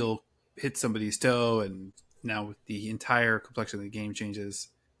 heel hits somebody's toe and now the entire complexion of the game changes.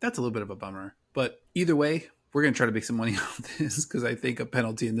 That's a little bit of a bummer. But either way, we're going to try to make some money off this because I think a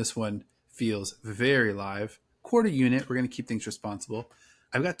penalty in this one feels very live. Quarter unit, we're going to keep things responsible.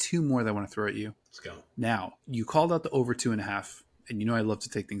 I've got two more that I want to throw at you. Let's go. Now, you called out the over 2.5, and I love to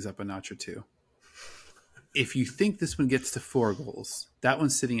take things up a notch or two. If you think this one gets to 4 goals, that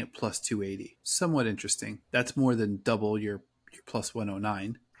one's sitting at plus 280. Somewhat interesting. That's more than double your plus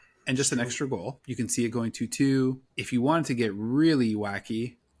 109. And just an extra goal. You can see it going 2-2. If you wanted to get really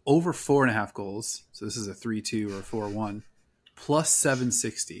wacky, over 4.5 goals, so this is a 3-2 or 4-1, plus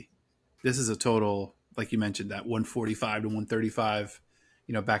 760. This is a total, like you mentioned, that 145 to 135.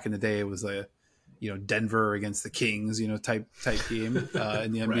 Back in the day, it was a, Denver against the Kings, type game in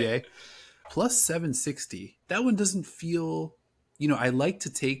the NBA. Right. Plus 760. That one doesn't feel, I like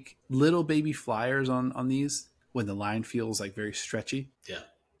to take little baby flyers on these when the line feels like very stretchy. Yeah.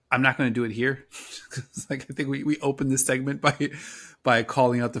 I'm not going to do it here. I think we opened this segment by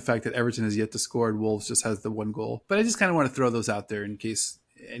calling out the fact that Everton has yet to score and Wolves just has the 1 goal. But I just kind of want to throw those out there in case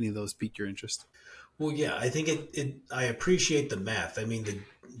any of those pique your interest. Well, yeah, I think I appreciate the math. I mean,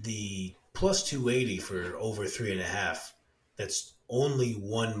 the plus 280 for over 3.5, that's only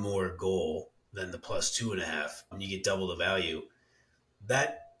 1 more goal than the plus 2.5. And you get double the value.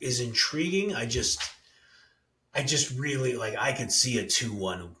 That is intriguing. I just really, like, I could see a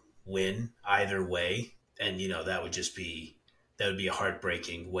 2-1 win either way. And, that would be a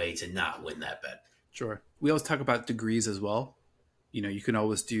heartbreaking way to not win that bet. Sure. We always talk about degrees as well. You can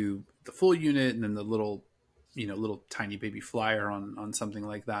always do the full unit and then the little tiny baby flyer on something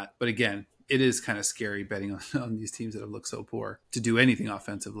like that. But again, it is kind of scary betting on these teams that have looked so poor to do anything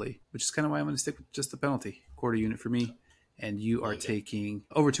offensively, which is kind of why I'm going to stick with just the penalty. Quarter unit for me. And you are taking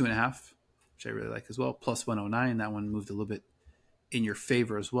over 2.5, which I really like as well. Plus 109. That one moved a little bit in your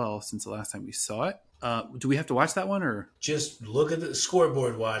favor as well since the last time we saw it. Do we have to watch that one or just look at the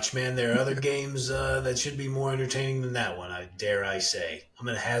scoreboard watch, man? There are other games that should be more entertaining than that one. I say. I'm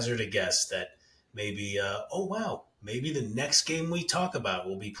going to hazard a guess that maybe, maybe the next game we talk about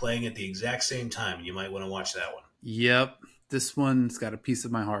will be playing at the exact same time. And you might want to watch that one. Yep. This one's got a piece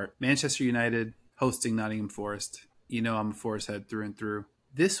of my heart. Manchester United hosting Nottingham Forest. I'm a Forest head through and through.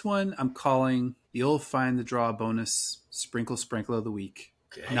 This one I'm calling the old find the draw bonus sprinkle of the week.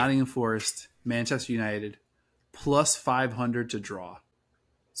 Okay. Nottingham Forest, Manchester United, plus 500 to draw.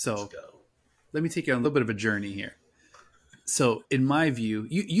 So let me take you on a little bit of a journey here. So in my view,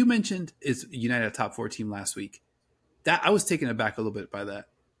 you mentioned is United a top 4 team last week. That I was taken aback a little bit by that.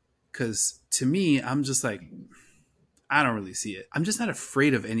 Because to me, I'm just like, I don't really see it. I'm just not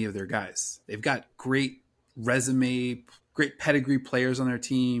afraid of any of their guys. They've got great resume, great pedigree players on their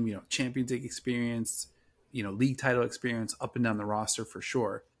team, Champions League experience, league title experience up and down the roster for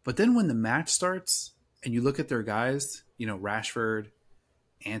sure. But then when the match starts and you look at their guys, Rashford,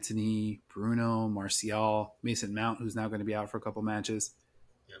 Anthony, Bruno, Martial, Mason Mount, who's now going to be out for a couple matches,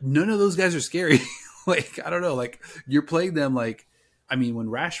 none of those guys are scary. Like, I don't know, like you're playing them like, I mean, when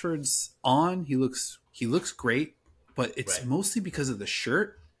Rashford's on, he looks great, but it's mostly because of the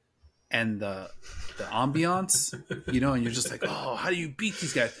shirt and the ambiance, and you're just like, oh, how do you beat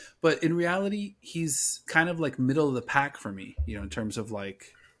these guys? But in reality, he's kind of like middle of the pack for me, in terms of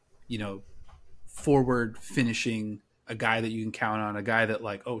like, forward finishing, a guy that you can count on, a guy that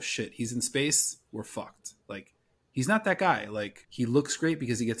like, oh shit, he's in space, we're fucked. Like, he's not that guy. Like, he looks great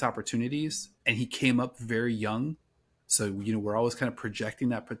because he gets opportunities, and he came up very young. So, we're always kind of projecting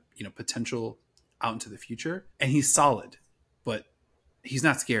that, potential out into the future, and he's solid, but he's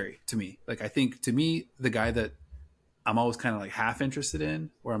not scary to me. Like, I think to me, the guy that I'm always kind of like half interested in,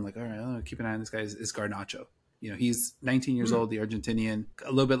 where I'm like, all right, I'll keep an eye on this guy is Garnacho. He's 19 years old, the Argentinian,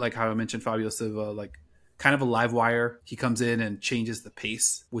 a little bit like how I mentioned Fabio Silva, like kind of a live wire. He comes in and changes the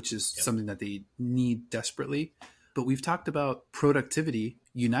pace, which is something that they need desperately. But we've talked about productivity.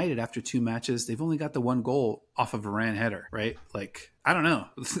 United, after 2 matches, they've only got the 1 goal off of a Varane header, right? Like, I don't know.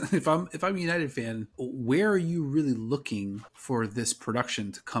 if I'm a United fan, where are you really looking for this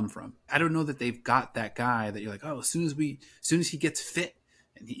production to come from? I don't know that they've got that guy that you're like, oh, as soon as he gets fit,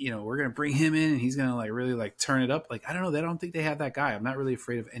 and we're gonna bring him in and he's gonna like really like turn it up. Like, I don't know. I don't think they have that guy. I'm not really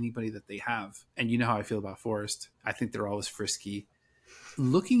afraid of anybody that they have. And you know how I feel about Forest. I think they're always frisky.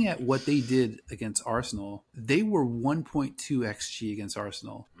 Looking at what they did against Arsenal, they were 1.2 XG against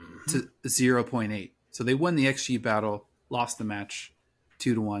Arsenal to 0.8. So they won the XG battle, lost the match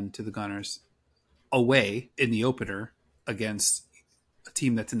 2-1 to the Gunners away in the opener against a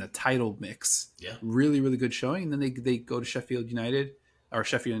team that's in the title mix. Yeah. Really, really good showing. And then they go to Sheffield United, or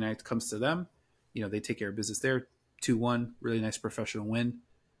Sheffield United comes to them. They take care of business there. 2-1, really nice professional win.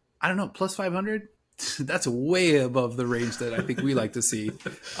 I don't know, plus 500? That's way above the range that I think we like to see.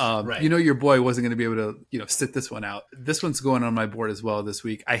 Right. Your boy wasn't going to be able to, sit this one out. This one's going on my board as well this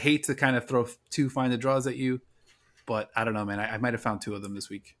week. I hate to kind of throw 2 find the draws at you, but I don't know, man. I might have found 2 of them this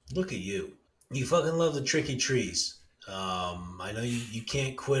week. Look at you. You fucking love the tricky trees. I know you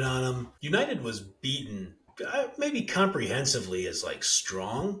can't quit on them. United was beaten, maybe comprehensively as like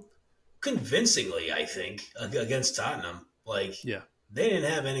strong, convincingly, I think, against Tottenham. Like, yeah. They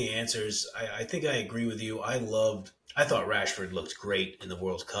didn't have any answers. I think I agree with you. I thought Rashford looked great in the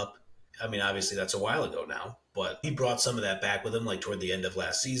World Cup. I mean, obviously that's a while ago now, but he brought some of that back with him, like toward the end of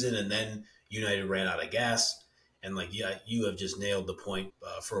last season, and then United ran out of gas. And like, yeah, you have just nailed the point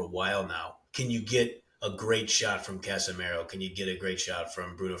for a while now. Can you get a great shot from Casemiro? Can you get a great shot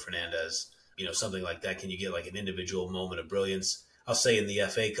from Bruno Fernandes? Something like that. Can you get like an individual moment of brilliance? I'll say in the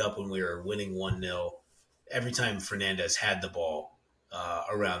FA Cup when we were winning 1-0, every time Fernandes had the ball,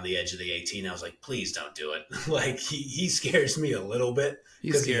 around the edge of the 18, I was like, please don't do it. Like, he scares me a little bit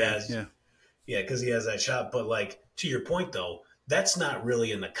because he has that shot. But like, to your point though, that's not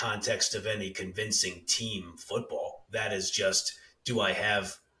really in the context of any convincing team football. That is just, do I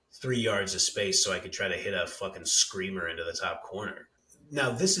have 3 yards of space so I could try to hit a fucking screamer into the top corner?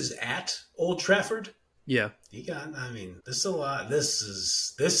 Now, this is at Old Trafford. Yeah. This is a lot. This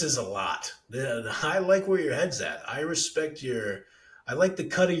is a lot. I like where your head's at. I like the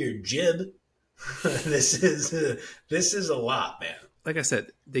cut of your jib. This is a lot, man. Like I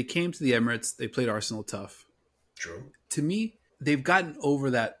said, they came to the Emirates. They played Arsenal tough. True. To me, they've gotten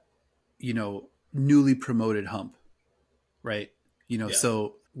over that, newly promoted hump, right?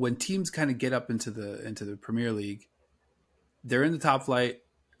 So when teams kind of get up into the Premier League, they're in the top flight.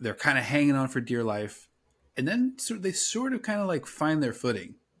 They're kind of hanging on for dear life, and then they sort of kind of like find their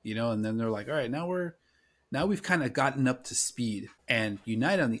footing, and then they're like, all right, now we've kind of gotten up to speed. And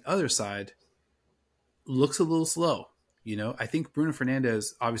United on the other side looks a little slow. I think Bruno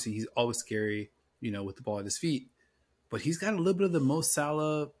Fernandes, obviously he's always scary, with the ball at his feet, but he's got a little bit of the Mo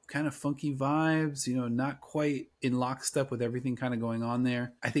Salah kind of funky vibes, not quite in lockstep with everything kind of going on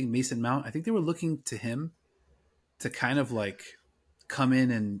there. I think Mason Mount, I think they were looking to him to kind of like come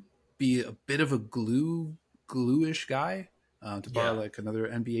in and be a bit of a glue-ish guy, to borrow like another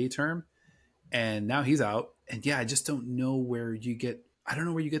NBA term. And now he's out. And yeah, I just don't know where you get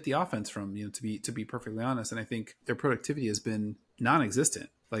the offense from, to be perfectly honest. And I think their productivity has been non-existent.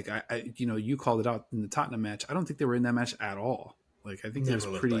 Like I you called it out in the Tottenham match. I don't think they were in that match at all. Like, I think it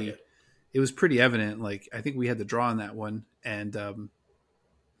was pretty evident. Like, I think we had the draw on that one. And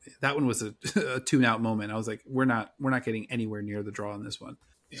that one was a tune out moment. I was like, we're not getting anywhere near the draw on this one.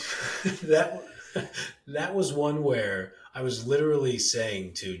 That was one where I was literally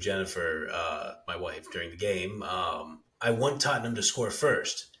saying to Jennifer, my wife, during the game, I want Tottenham to score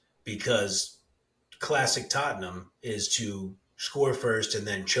first because classic Tottenham is to score first and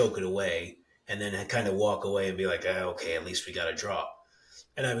then choke it away and then kind of walk away and be like, okay, at least we got a draw.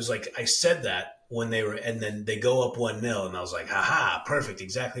 And I was like, I said that when they were, and then they go up 1-0, and I was like, haha, perfect,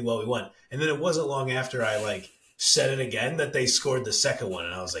 exactly what we want. And then it wasn't long after I like said it again that they scored the second one,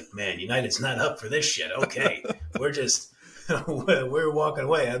 and I was like, man, United's not up for this shit. Okay, we're just we're walking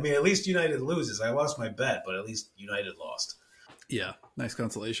away. I mean, at least United loses. I lost my bet, but at least United lost. Yeah, nice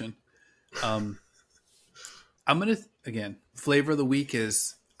consolation. I'm gonna again, flavor of the week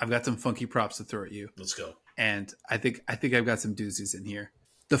is I've got some funky props to throw at you. Let's go. And I think I've got some doozies in here.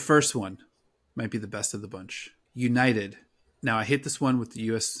 The first one might be the best of the bunch. United. Now I hit this one with the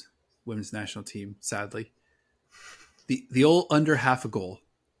U.S. women's national team, sadly. The old under half a goal.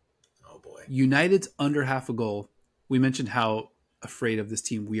 Oh boy. United's under half a goal. We mentioned how afraid of this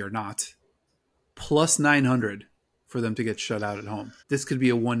team we are not. Plus 900 for them to get shut out at home. This could be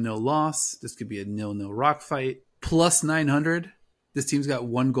a 1-0 loss. This could be a 0-0 rock fight. Plus 900. This team's got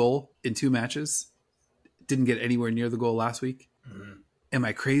 1 goal in 2 matches. Didn't get anywhere near the goal last week. Mm-hmm. Am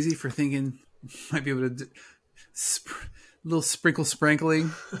I crazy for thinking might be able to little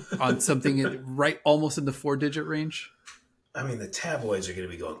sprinkling on something right almost in the 4-digit range? I mean, the tabloids are going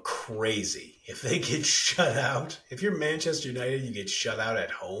to be going crazy if they get shut out. If you're Manchester United, you get shut out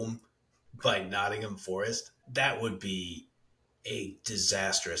at home by Nottingham Forest. That would be a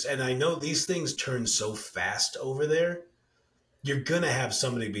disastrous. And I know these things turn so fast over there. You're going to have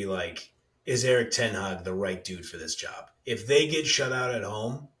somebody be like, is Eric Ten Hag the right dude for this job? If they get shut out at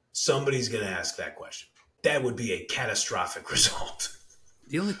home, somebody's going to ask that question. That would be a catastrophic result.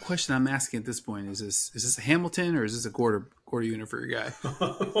 The only question I'm asking at this point is this a Hamilton or is this a quarter unit for your guy?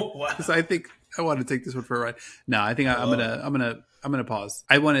 Wow. Because I think I want to take this one for a ride. No, I think I'm gonna pause.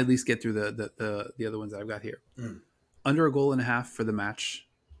 I want to at least get through the other ones that I've got here. Under a goal and a half for the match,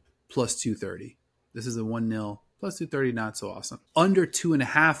 plus 230. This is a 1-0. Plus 230, not so awesome. Under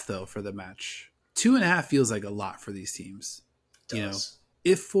 2.5 though for the match. 2.5 feels like a lot for these teams. You know,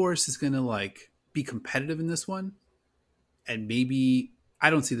 if Forest is gonna like be competitive in this one, and maybe I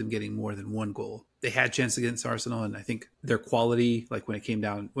don't see them getting more than 1 goal. They had a chance against Arsenal, and I think their quality, like when it came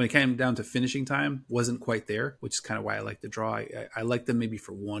down to finishing time, wasn't quite there, which is kind of why I like the draw. I like them maybe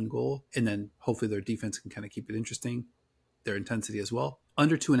for 1 goal, and then hopefully their defense can kind of keep it interesting, their intensity as well.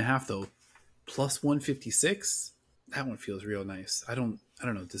 Under 2.5 though, plus 156. That one feels real nice. I don't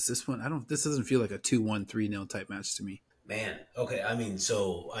know. Does this one? This doesn't feel like a 2-1, 3-0 type match to me. Man, okay. I mean,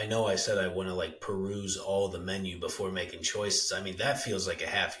 so I know I said I want to like peruse all the menu before making choices. I mean, that feels like a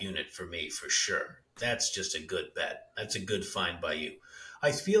half unit for me for sure. That's just a good bet. That's a good find by you.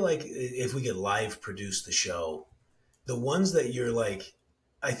 I feel like if we could live produce the show, the ones that you're like,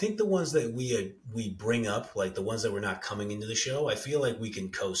 I think the ones that we bring up, like the ones that we're not coming into the show, I feel like we can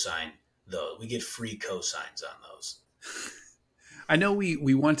co-sign those. We get free co-signs on those. I know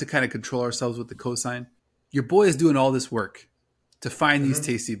we want to kind of control ourselves with the cosign. Your boy is doing all this work to find these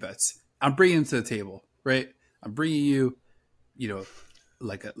tasty bets. I'm bringing them to the table, right? I'm bringing you,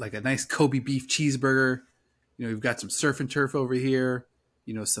 like a nice Kobe beef cheeseburger. We've got some surf and turf over here.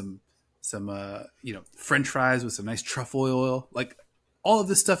 Some French fries with some nice truffle oil. Like all of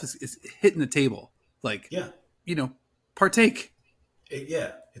this stuff is hitting the table. Like, yeah, partake.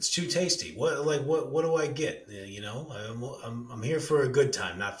 It's too tasty. What do I get? I'm here for a good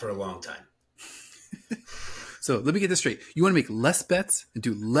time, not for a long time. So let me get this straight. You want to make less bets and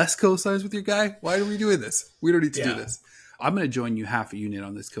do less cosigns with your guy? Why are we doing this? We don't need to do this. I'm going to join you half a unit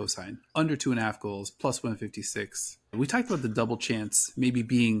on this cosign. Under 2.5 goals, plus 156. We talked about the double chance maybe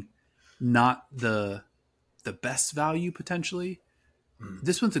being not the best value potentially.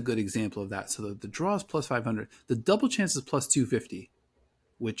 This one's a good example of that. So the draw is plus 500. The double chance is plus 250,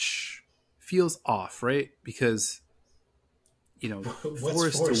 which feels off, right? Because,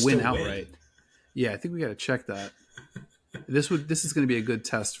 Forest to win outright. Yeah, I think we got to check that. This is going to be a good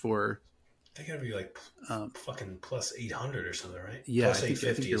test for. They got to be like fucking plus 800 or something, right? Yeah, plus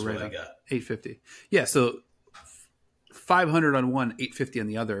 850 is what I got. 850. Yeah, so 500 on one, 850 on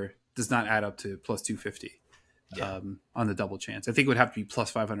the other does not add up to plus 250 on the double chance. I think it would have to be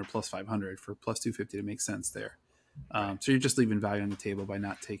plus 500 for plus 250 to make sense there. So you're just leaving value on the table by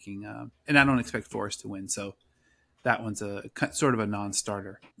not taking. And I don't expect Forest to win, so. That one's a sort of a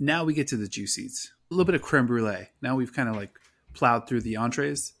non-starter. Now we get to the juicies. A little bit of creme brulee. Now we've kind of like plowed through the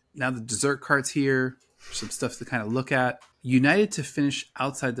entrees. Now the dessert cart's here. Some stuff to kind of look at. United to finish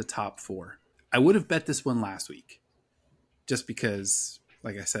outside the top 4. I would have bet this one last week. Just because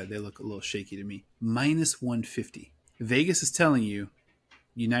like I said, they look a little shaky to me. Minus 150. Vegas is telling you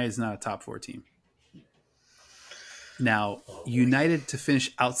United's not a top 4 team. Now, Oh, United to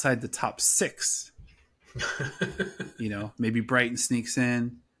finish outside the top 6. Maybe Brighton sneaks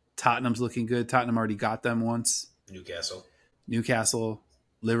in. Tottenham's looking good. Tottenham already got them once. Newcastle,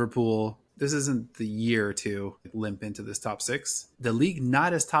 Liverpool. This isn't the year to limp into this top 6. The league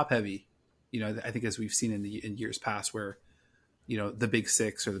not as top heavy. I think as we've seen in years past where the big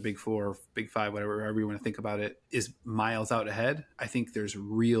 6 or the big 4, big 5, whatever you want to think about it, is miles out ahead. I think there's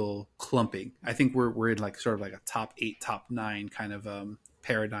real clumping. I think we're in like sort of like a top 8, top 9 kind of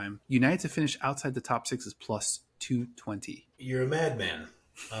paradigm. United to finish outside the top 6 is plus 220. You're a madman.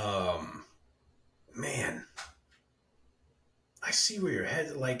 Man, I see where your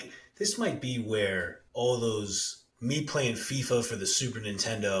head. Like, this might be where all those me playing FIFA for the Super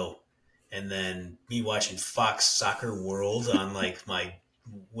Nintendo. And then me watching Fox Soccer World on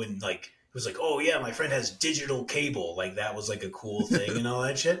when it was like, oh yeah, my friend has digital cable. Like that was like a cool thing and all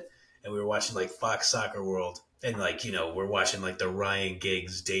that shit. And we were watching like Fox Soccer World and we're watching like the Ryan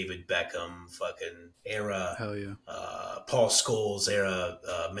Giggs, David Beckham fucking era. Hell yeah. Paul Scholes era,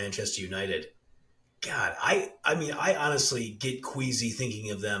 Manchester United. God, I honestly get queasy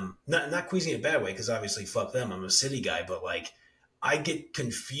thinking of them. Not queasy in a bad way because obviously fuck them. I'm a City guy, but like, I get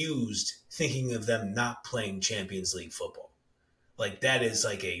confused thinking of them not playing Champions League football. Like, that is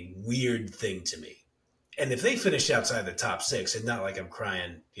like a weird thing to me. And if they finish outside the top 6, and not like I'm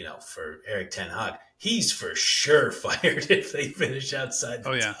crying, for Eric Ten Hag, he's for sure fired if they finish outside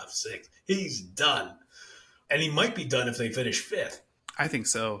the top 6. He's done. And he might be done if they finish 5th. I think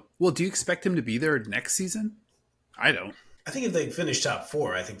so. Well, do you expect him to be there next season? I don't. I think if they finish top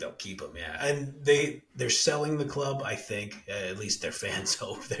 4, I think they'll keep him. Yeah, and they're selling the club. I think at least their fans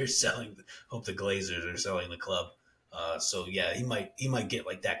hope they're selling. Hope the Glazers are selling the club. So yeah, he might get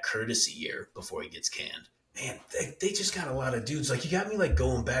like that courtesy year before he gets canned. Man, they just got a lot of dudes. Like, you got me like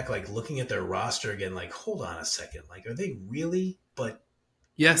going back, like looking at their roster again. Like, hold on a second. Like, are they really? But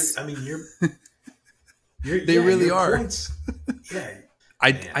yes, you're they really are. Points, yeah,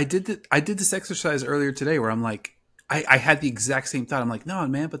 I did this exercise earlier today where I'm like. I had the exact same thought. I'm like, no,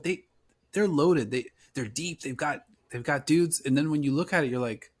 man, but they're loaded. They're deep. They've got dudes. And then when you look at it, you're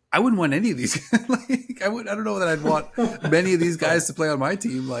like, I wouldn't want any of these. I don't know that I'd want many of these guys to play on my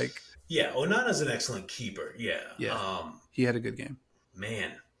team. Like, yeah, Onana's an excellent keeper. Yeah, he had a good game.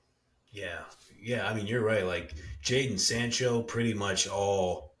 Man, yeah. I mean, you're right. Like Jadon Sancho, pretty much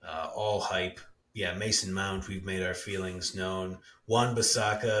all hype. Yeah, Mason Mount, we've made our feelings known.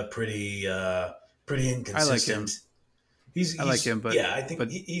 Wan-Bissaka, pretty inconsistent. I like him. I like him, but yeah, I think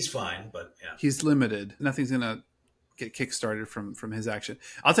he's fine. But yeah, he's limited. Nothing's gonna get kickstarted from his action.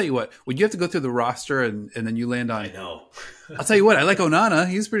 I'll tell you what. When you have to go through the roster and then you land on, I know. I'll tell you what. I like Onana.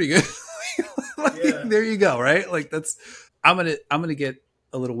 He's pretty good. There you go. Right? Like I'm gonna get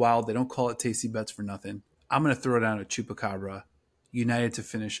a little wild. They don't call it tasty bets for nothing. I'm gonna throw down a Chupacabra. United to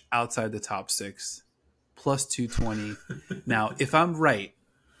finish outside the top 6, plus 220. Now, if I'm right,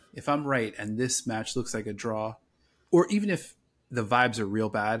 and this match looks like a draw. Or even if the vibes are real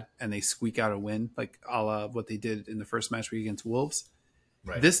bad and they squeak out a win, like a la what they did in the first match week against Wolves,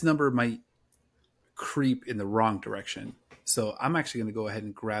 right, this number might creep in the wrong direction. So I'm actually going to go ahead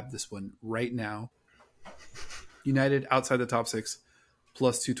and grab this one right now. United outside the top 6,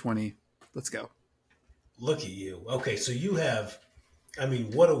 plus 220. Let's go. Look at you. Okay, so you have,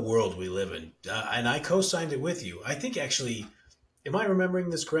 what a world we live in. And I co-signed it with you. I think actually... Am I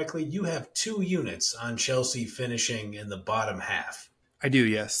remembering this correctly? You have 2 units on Chelsea finishing in the bottom half. I do,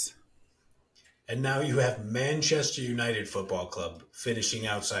 yes. And now you have Manchester United Football Club finishing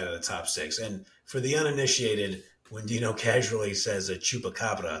outside of the top 6. And for the uninitiated, when Dino casually says a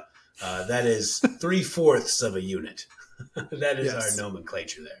chupacabra, that is 3/4 of a unit. That is our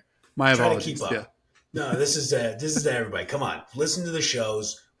nomenclature there. My apologies. Try to keep up. Yeah. No, this is to everybody. Come on, listen to the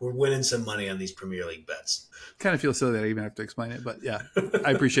shows. We're winning some money on these Premier League bets. Kind of feel silly that I even have to explain it, but yeah,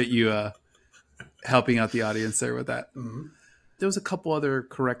 I appreciate you helping out the audience there with that. Mm-hmm. There was a couple other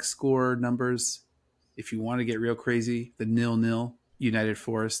correct score numbers. If you want to get real crazy, the 0-0 United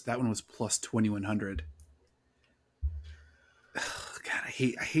Forest, that one was plus 2,100. God, I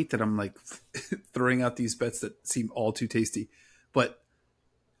hate that I'm like throwing out these bets that seem all too tasty, but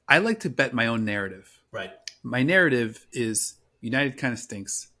I like to bet my own narrative. Right. My narrative is United kind of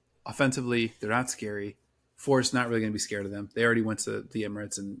stinks. Offensively, they're not scary. Forest not really going to be scared of them. They already went to the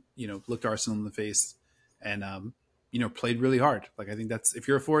Emirates and, looked Arsenal in the face and, played really hard. Like, I think that's, if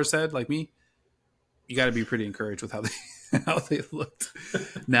you're a Forest head like me, you got to be pretty encouraged with how they looked.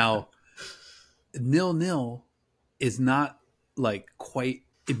 Now, 0-0 is not like quite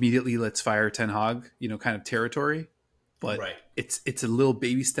immediately let's fire Ten Hag, kind of territory, but Right. it's a little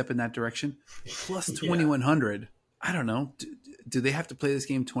baby step in that direction. Plus Yeah. 2,100. I don't know. Do they have to play this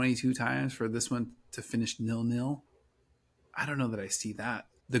game 22 times for this one to finish 0-0? I don't know that I see that.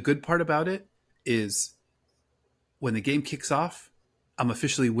 The good part about it is when the game kicks off, I'm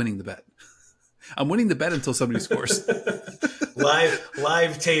officially winning the bet. I'm winning the bet until somebody scores.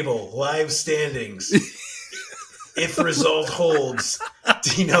 live table, live standings. If result holds,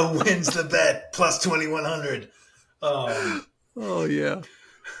 Dino wins the bet plus 2,100. Oh yeah.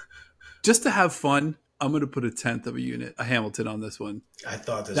 Just to have fun, I'm going to put a tenth of a unit, a Hamilton on this one. I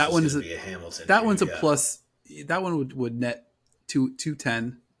thought this that was one going to be a Hamilton. That one's a plus. That one would net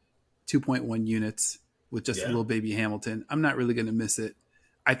 210, 2.1 units with just a little baby Hamilton. I'm not really going to miss it.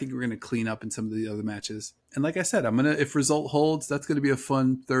 I think we're going to clean up in some of the other matches. And like I said, if result holds, that's going to be a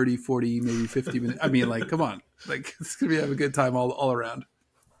fun 30, 40, maybe 50 minutes. I mean, like, come on. Like, it's going to be have a good time all around.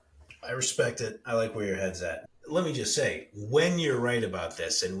 I respect it. I like where your head's at. Let me just say, when you're right about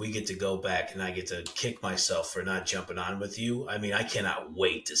this and we get to go back and I get to kick myself for not jumping on with you, I mean, I cannot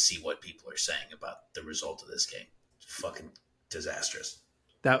wait to see what people are saying about the result of this game. It's fucking disastrous.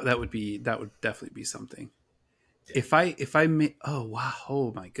 That would definitely be something. Yeah. If I may, oh wow,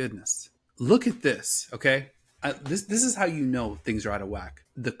 oh my goodness, look at this. Okay, this is how you know things are out of whack.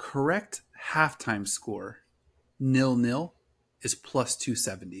 The correct halftime score, 0-0, is plus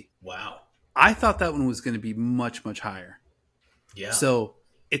 270. Wow. I thought that one was going to be much, much higher. Yeah. So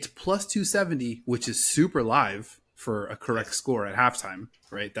it's plus 270, which is super live for a correct score at halftime,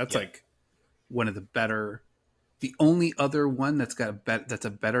 right? That's like one of the better. The only other one that's that's a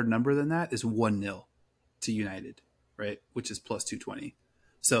better number than that is 1-0 to United, right? Which is plus 220.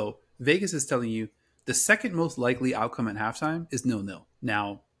 So Vegas is telling you the second most likely outcome at halftime is 0-0.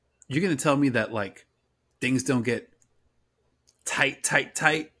 Now, you're going to tell me that like things don't get tight,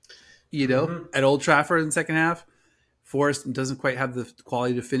 at Old Trafford in the second half. Forest doesn't quite have the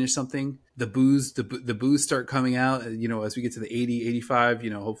quality to finish something. The boos start coming out, as we get to the 80, 85,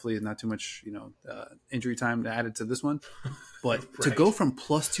 hopefully not too much, injury time added to this one. But right. To go from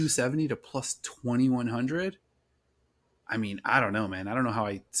plus 270 to plus 2,100, I mean, I don't know, man. I don't know how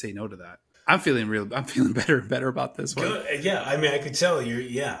I say no to that. I'm feeling better and better about this one. Good. Yeah, I mean, I could tell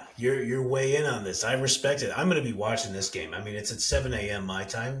you're way in on this. I respect it. I'm going to be watching this game. I mean, it's at 7 a.m. my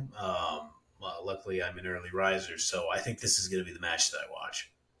time. Well, luckily I'm an early riser, so I think this is going to be the match that I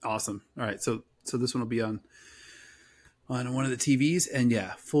watch. Awesome. All right, so this one will be on one of the TVs, and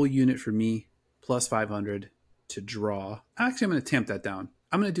full unit for me, plus 500 to draw. Actually, I'm going to tamp that down.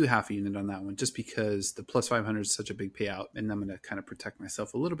 I'm going to do half a unit on that one, just because the plus 500 is such a big payout, and I'm going to kind of protect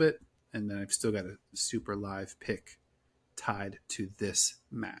myself a little bit. And then I've still got a super live pick tied to this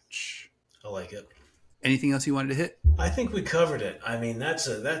match. I like it. Anything else you wanted to hit? I think we covered it. I mean, that's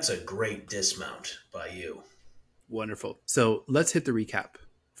a great dismount by you. Wonderful. So let's hit the recap.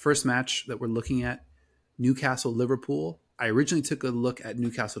 First match that we're looking at, Newcastle, Liverpool. I originally took a look at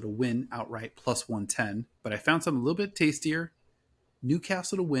Newcastle to win outright plus 110, but I found something a little bit tastier.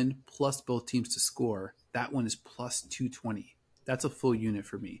 Newcastle to win plus both teams to score. That one is plus 220. That's a full unit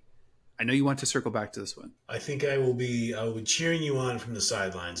for me. I know you want to circle back to this one. I think I will be cheering you on from the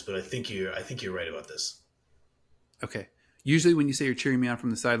sidelines, but I think you're right about this. Okay. Usually when you say you're cheering me on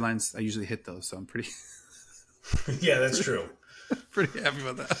from the sidelines, I usually hit those, so I'm pretty yeah, that's true. Pretty happy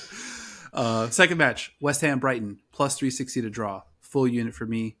about that. Second match, West Ham Brighton, plus 360 to draw. Full unit for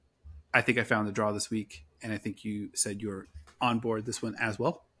me. I think I found the draw this week, and I think you said you're on board this one as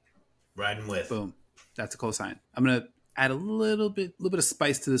well. Riding with. Boom. That's a cosign. I'm going to add a little bit of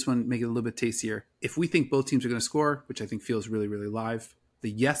spice to this one, make it a little bit tastier. If we think both teams are going to score, which I think feels really, really live, the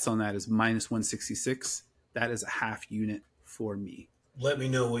yes on that is minus 166. That is a half unit for me. Let me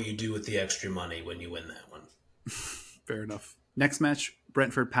know what you do with the extra money when you win that one. Fair enough. Next match,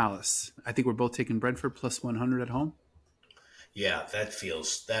 Brentford Palace. I think we're both taking Brentford plus 100 at home. Yeah, that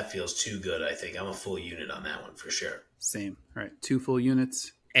feels too good, I think. I'm a full unit on that one for sure. Same. All right, 2 full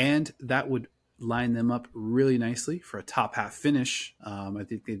units. And that would line them up really nicely for a top half finish. I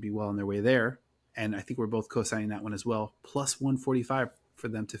think they'd be well on their way there. And I think we're both co-signing that one as well. Plus 145 for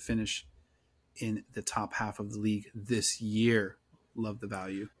them to finish in the top half of the league this year. Love the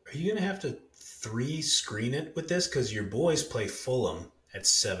value. Are you going to have to 3-screen it with this? Because your boys play Fulham at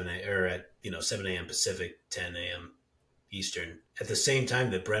 7 a.m. Pacific, 10 a.m. Eastern. At the same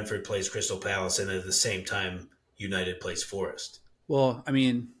time that Brentford plays Crystal Palace, and at the same time United plays Forest. Well, I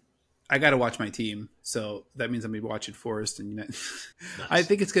mean, I got to watch my team, so that means I'm going to be watching Forest and United. Nice. I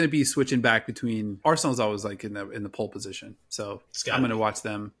think it's going to be switching back between Arsenal's always like in the pole position, so I'm going to watch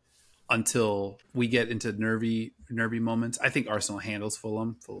them. until we get into nervy moments. I think Arsenal handles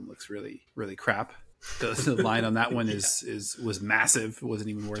Fulham. Fulham looks really, really crap. The line on that one was massive. It wasn't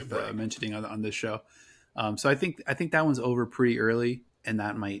even worth mentioning on this show. So I think that one's over pretty early, and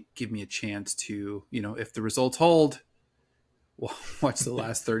that might give me a chance to, if the results hold, watch the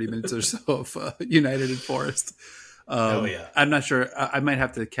last 30 minutes or so of United and Forest. I'm not sure. I might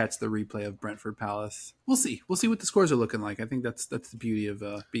have to catch the replay of Brentford Palace. We'll see what the scores are looking like. I think that's the beauty of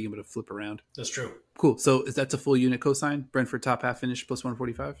being able to flip around. That's true. Cool. So that's a full unit cosign. Brentford top half finish plus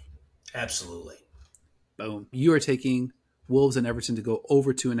 145. Absolutely. Boom. You are taking Wolves and Everton to go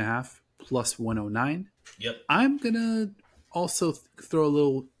over 2.5 plus 109. Yep. I'm gonna also throw a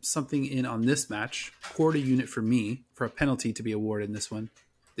little something in on this match. Quarter unit for me for a penalty to be awarded in this one.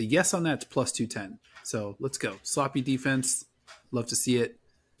 The yes on that's plus 210. So let's go. Sloppy defense. Love to see it.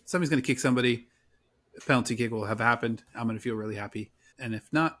 Somebody's going to kick somebody. A penalty kick will have happened. I'm going to feel really happy. And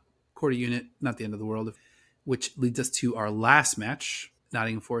if not, quarter unit, not the end of the world. Which leads us to our last match,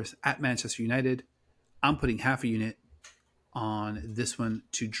 Nottingham Forest at Manchester United. I'm putting half a unit on this one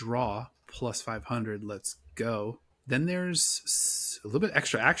to draw plus 500. Let's go. Then there's a little bit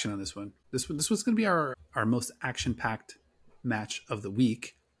extra action on this one. This was going to be our most action-packed match of the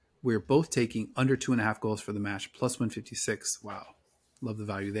week. We're both taking under 2.5 goals for the match, plus 156. Wow. Love the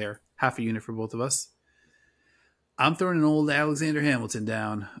value there. Half a unit for both of us. I'm throwing an old Alexander Hamilton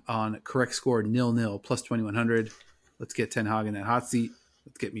down on correct score 0-0, plus 2,100. Let's get Ten Hag in that hot seat.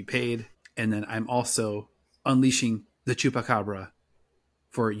 Let's get me paid. And then I'm also unleashing the Chupacabra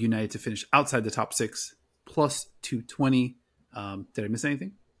for United to finish outside the top 6, plus 220. Did I miss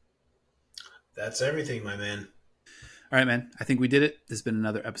anything? That's everything, my man. All right, man. I think we did it. This has been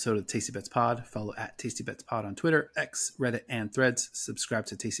another episode of Tasty Bets Pod. Follow at Tasty Bets Pod on Twitter, X, Reddit, and Threads. Subscribe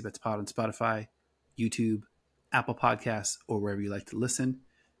to Tasty Bets Pod on Spotify, YouTube, Apple Podcasts, or wherever you like to listen.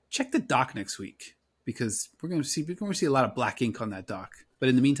 Check the doc next week because we're going to see a lot of black ink on that doc. But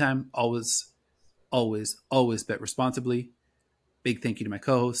in the meantime, always bet responsibly. Big thank you to my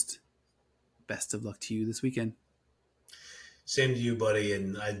co-host. Best of luck to you this weekend. Same to you, buddy,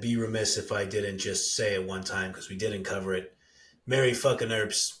 and I'd be remiss if I didn't just say it one time because we didn't cover it. Merry fucking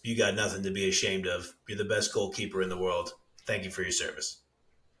Earps, you got nothing to be ashamed of. You're the best goalkeeper in the world. Thank you for your service.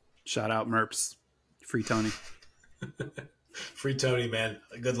 Shout out Merps. Free Tony. Free Tony, man.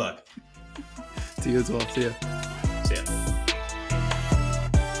 Good luck. To you as well. See ya. See ya.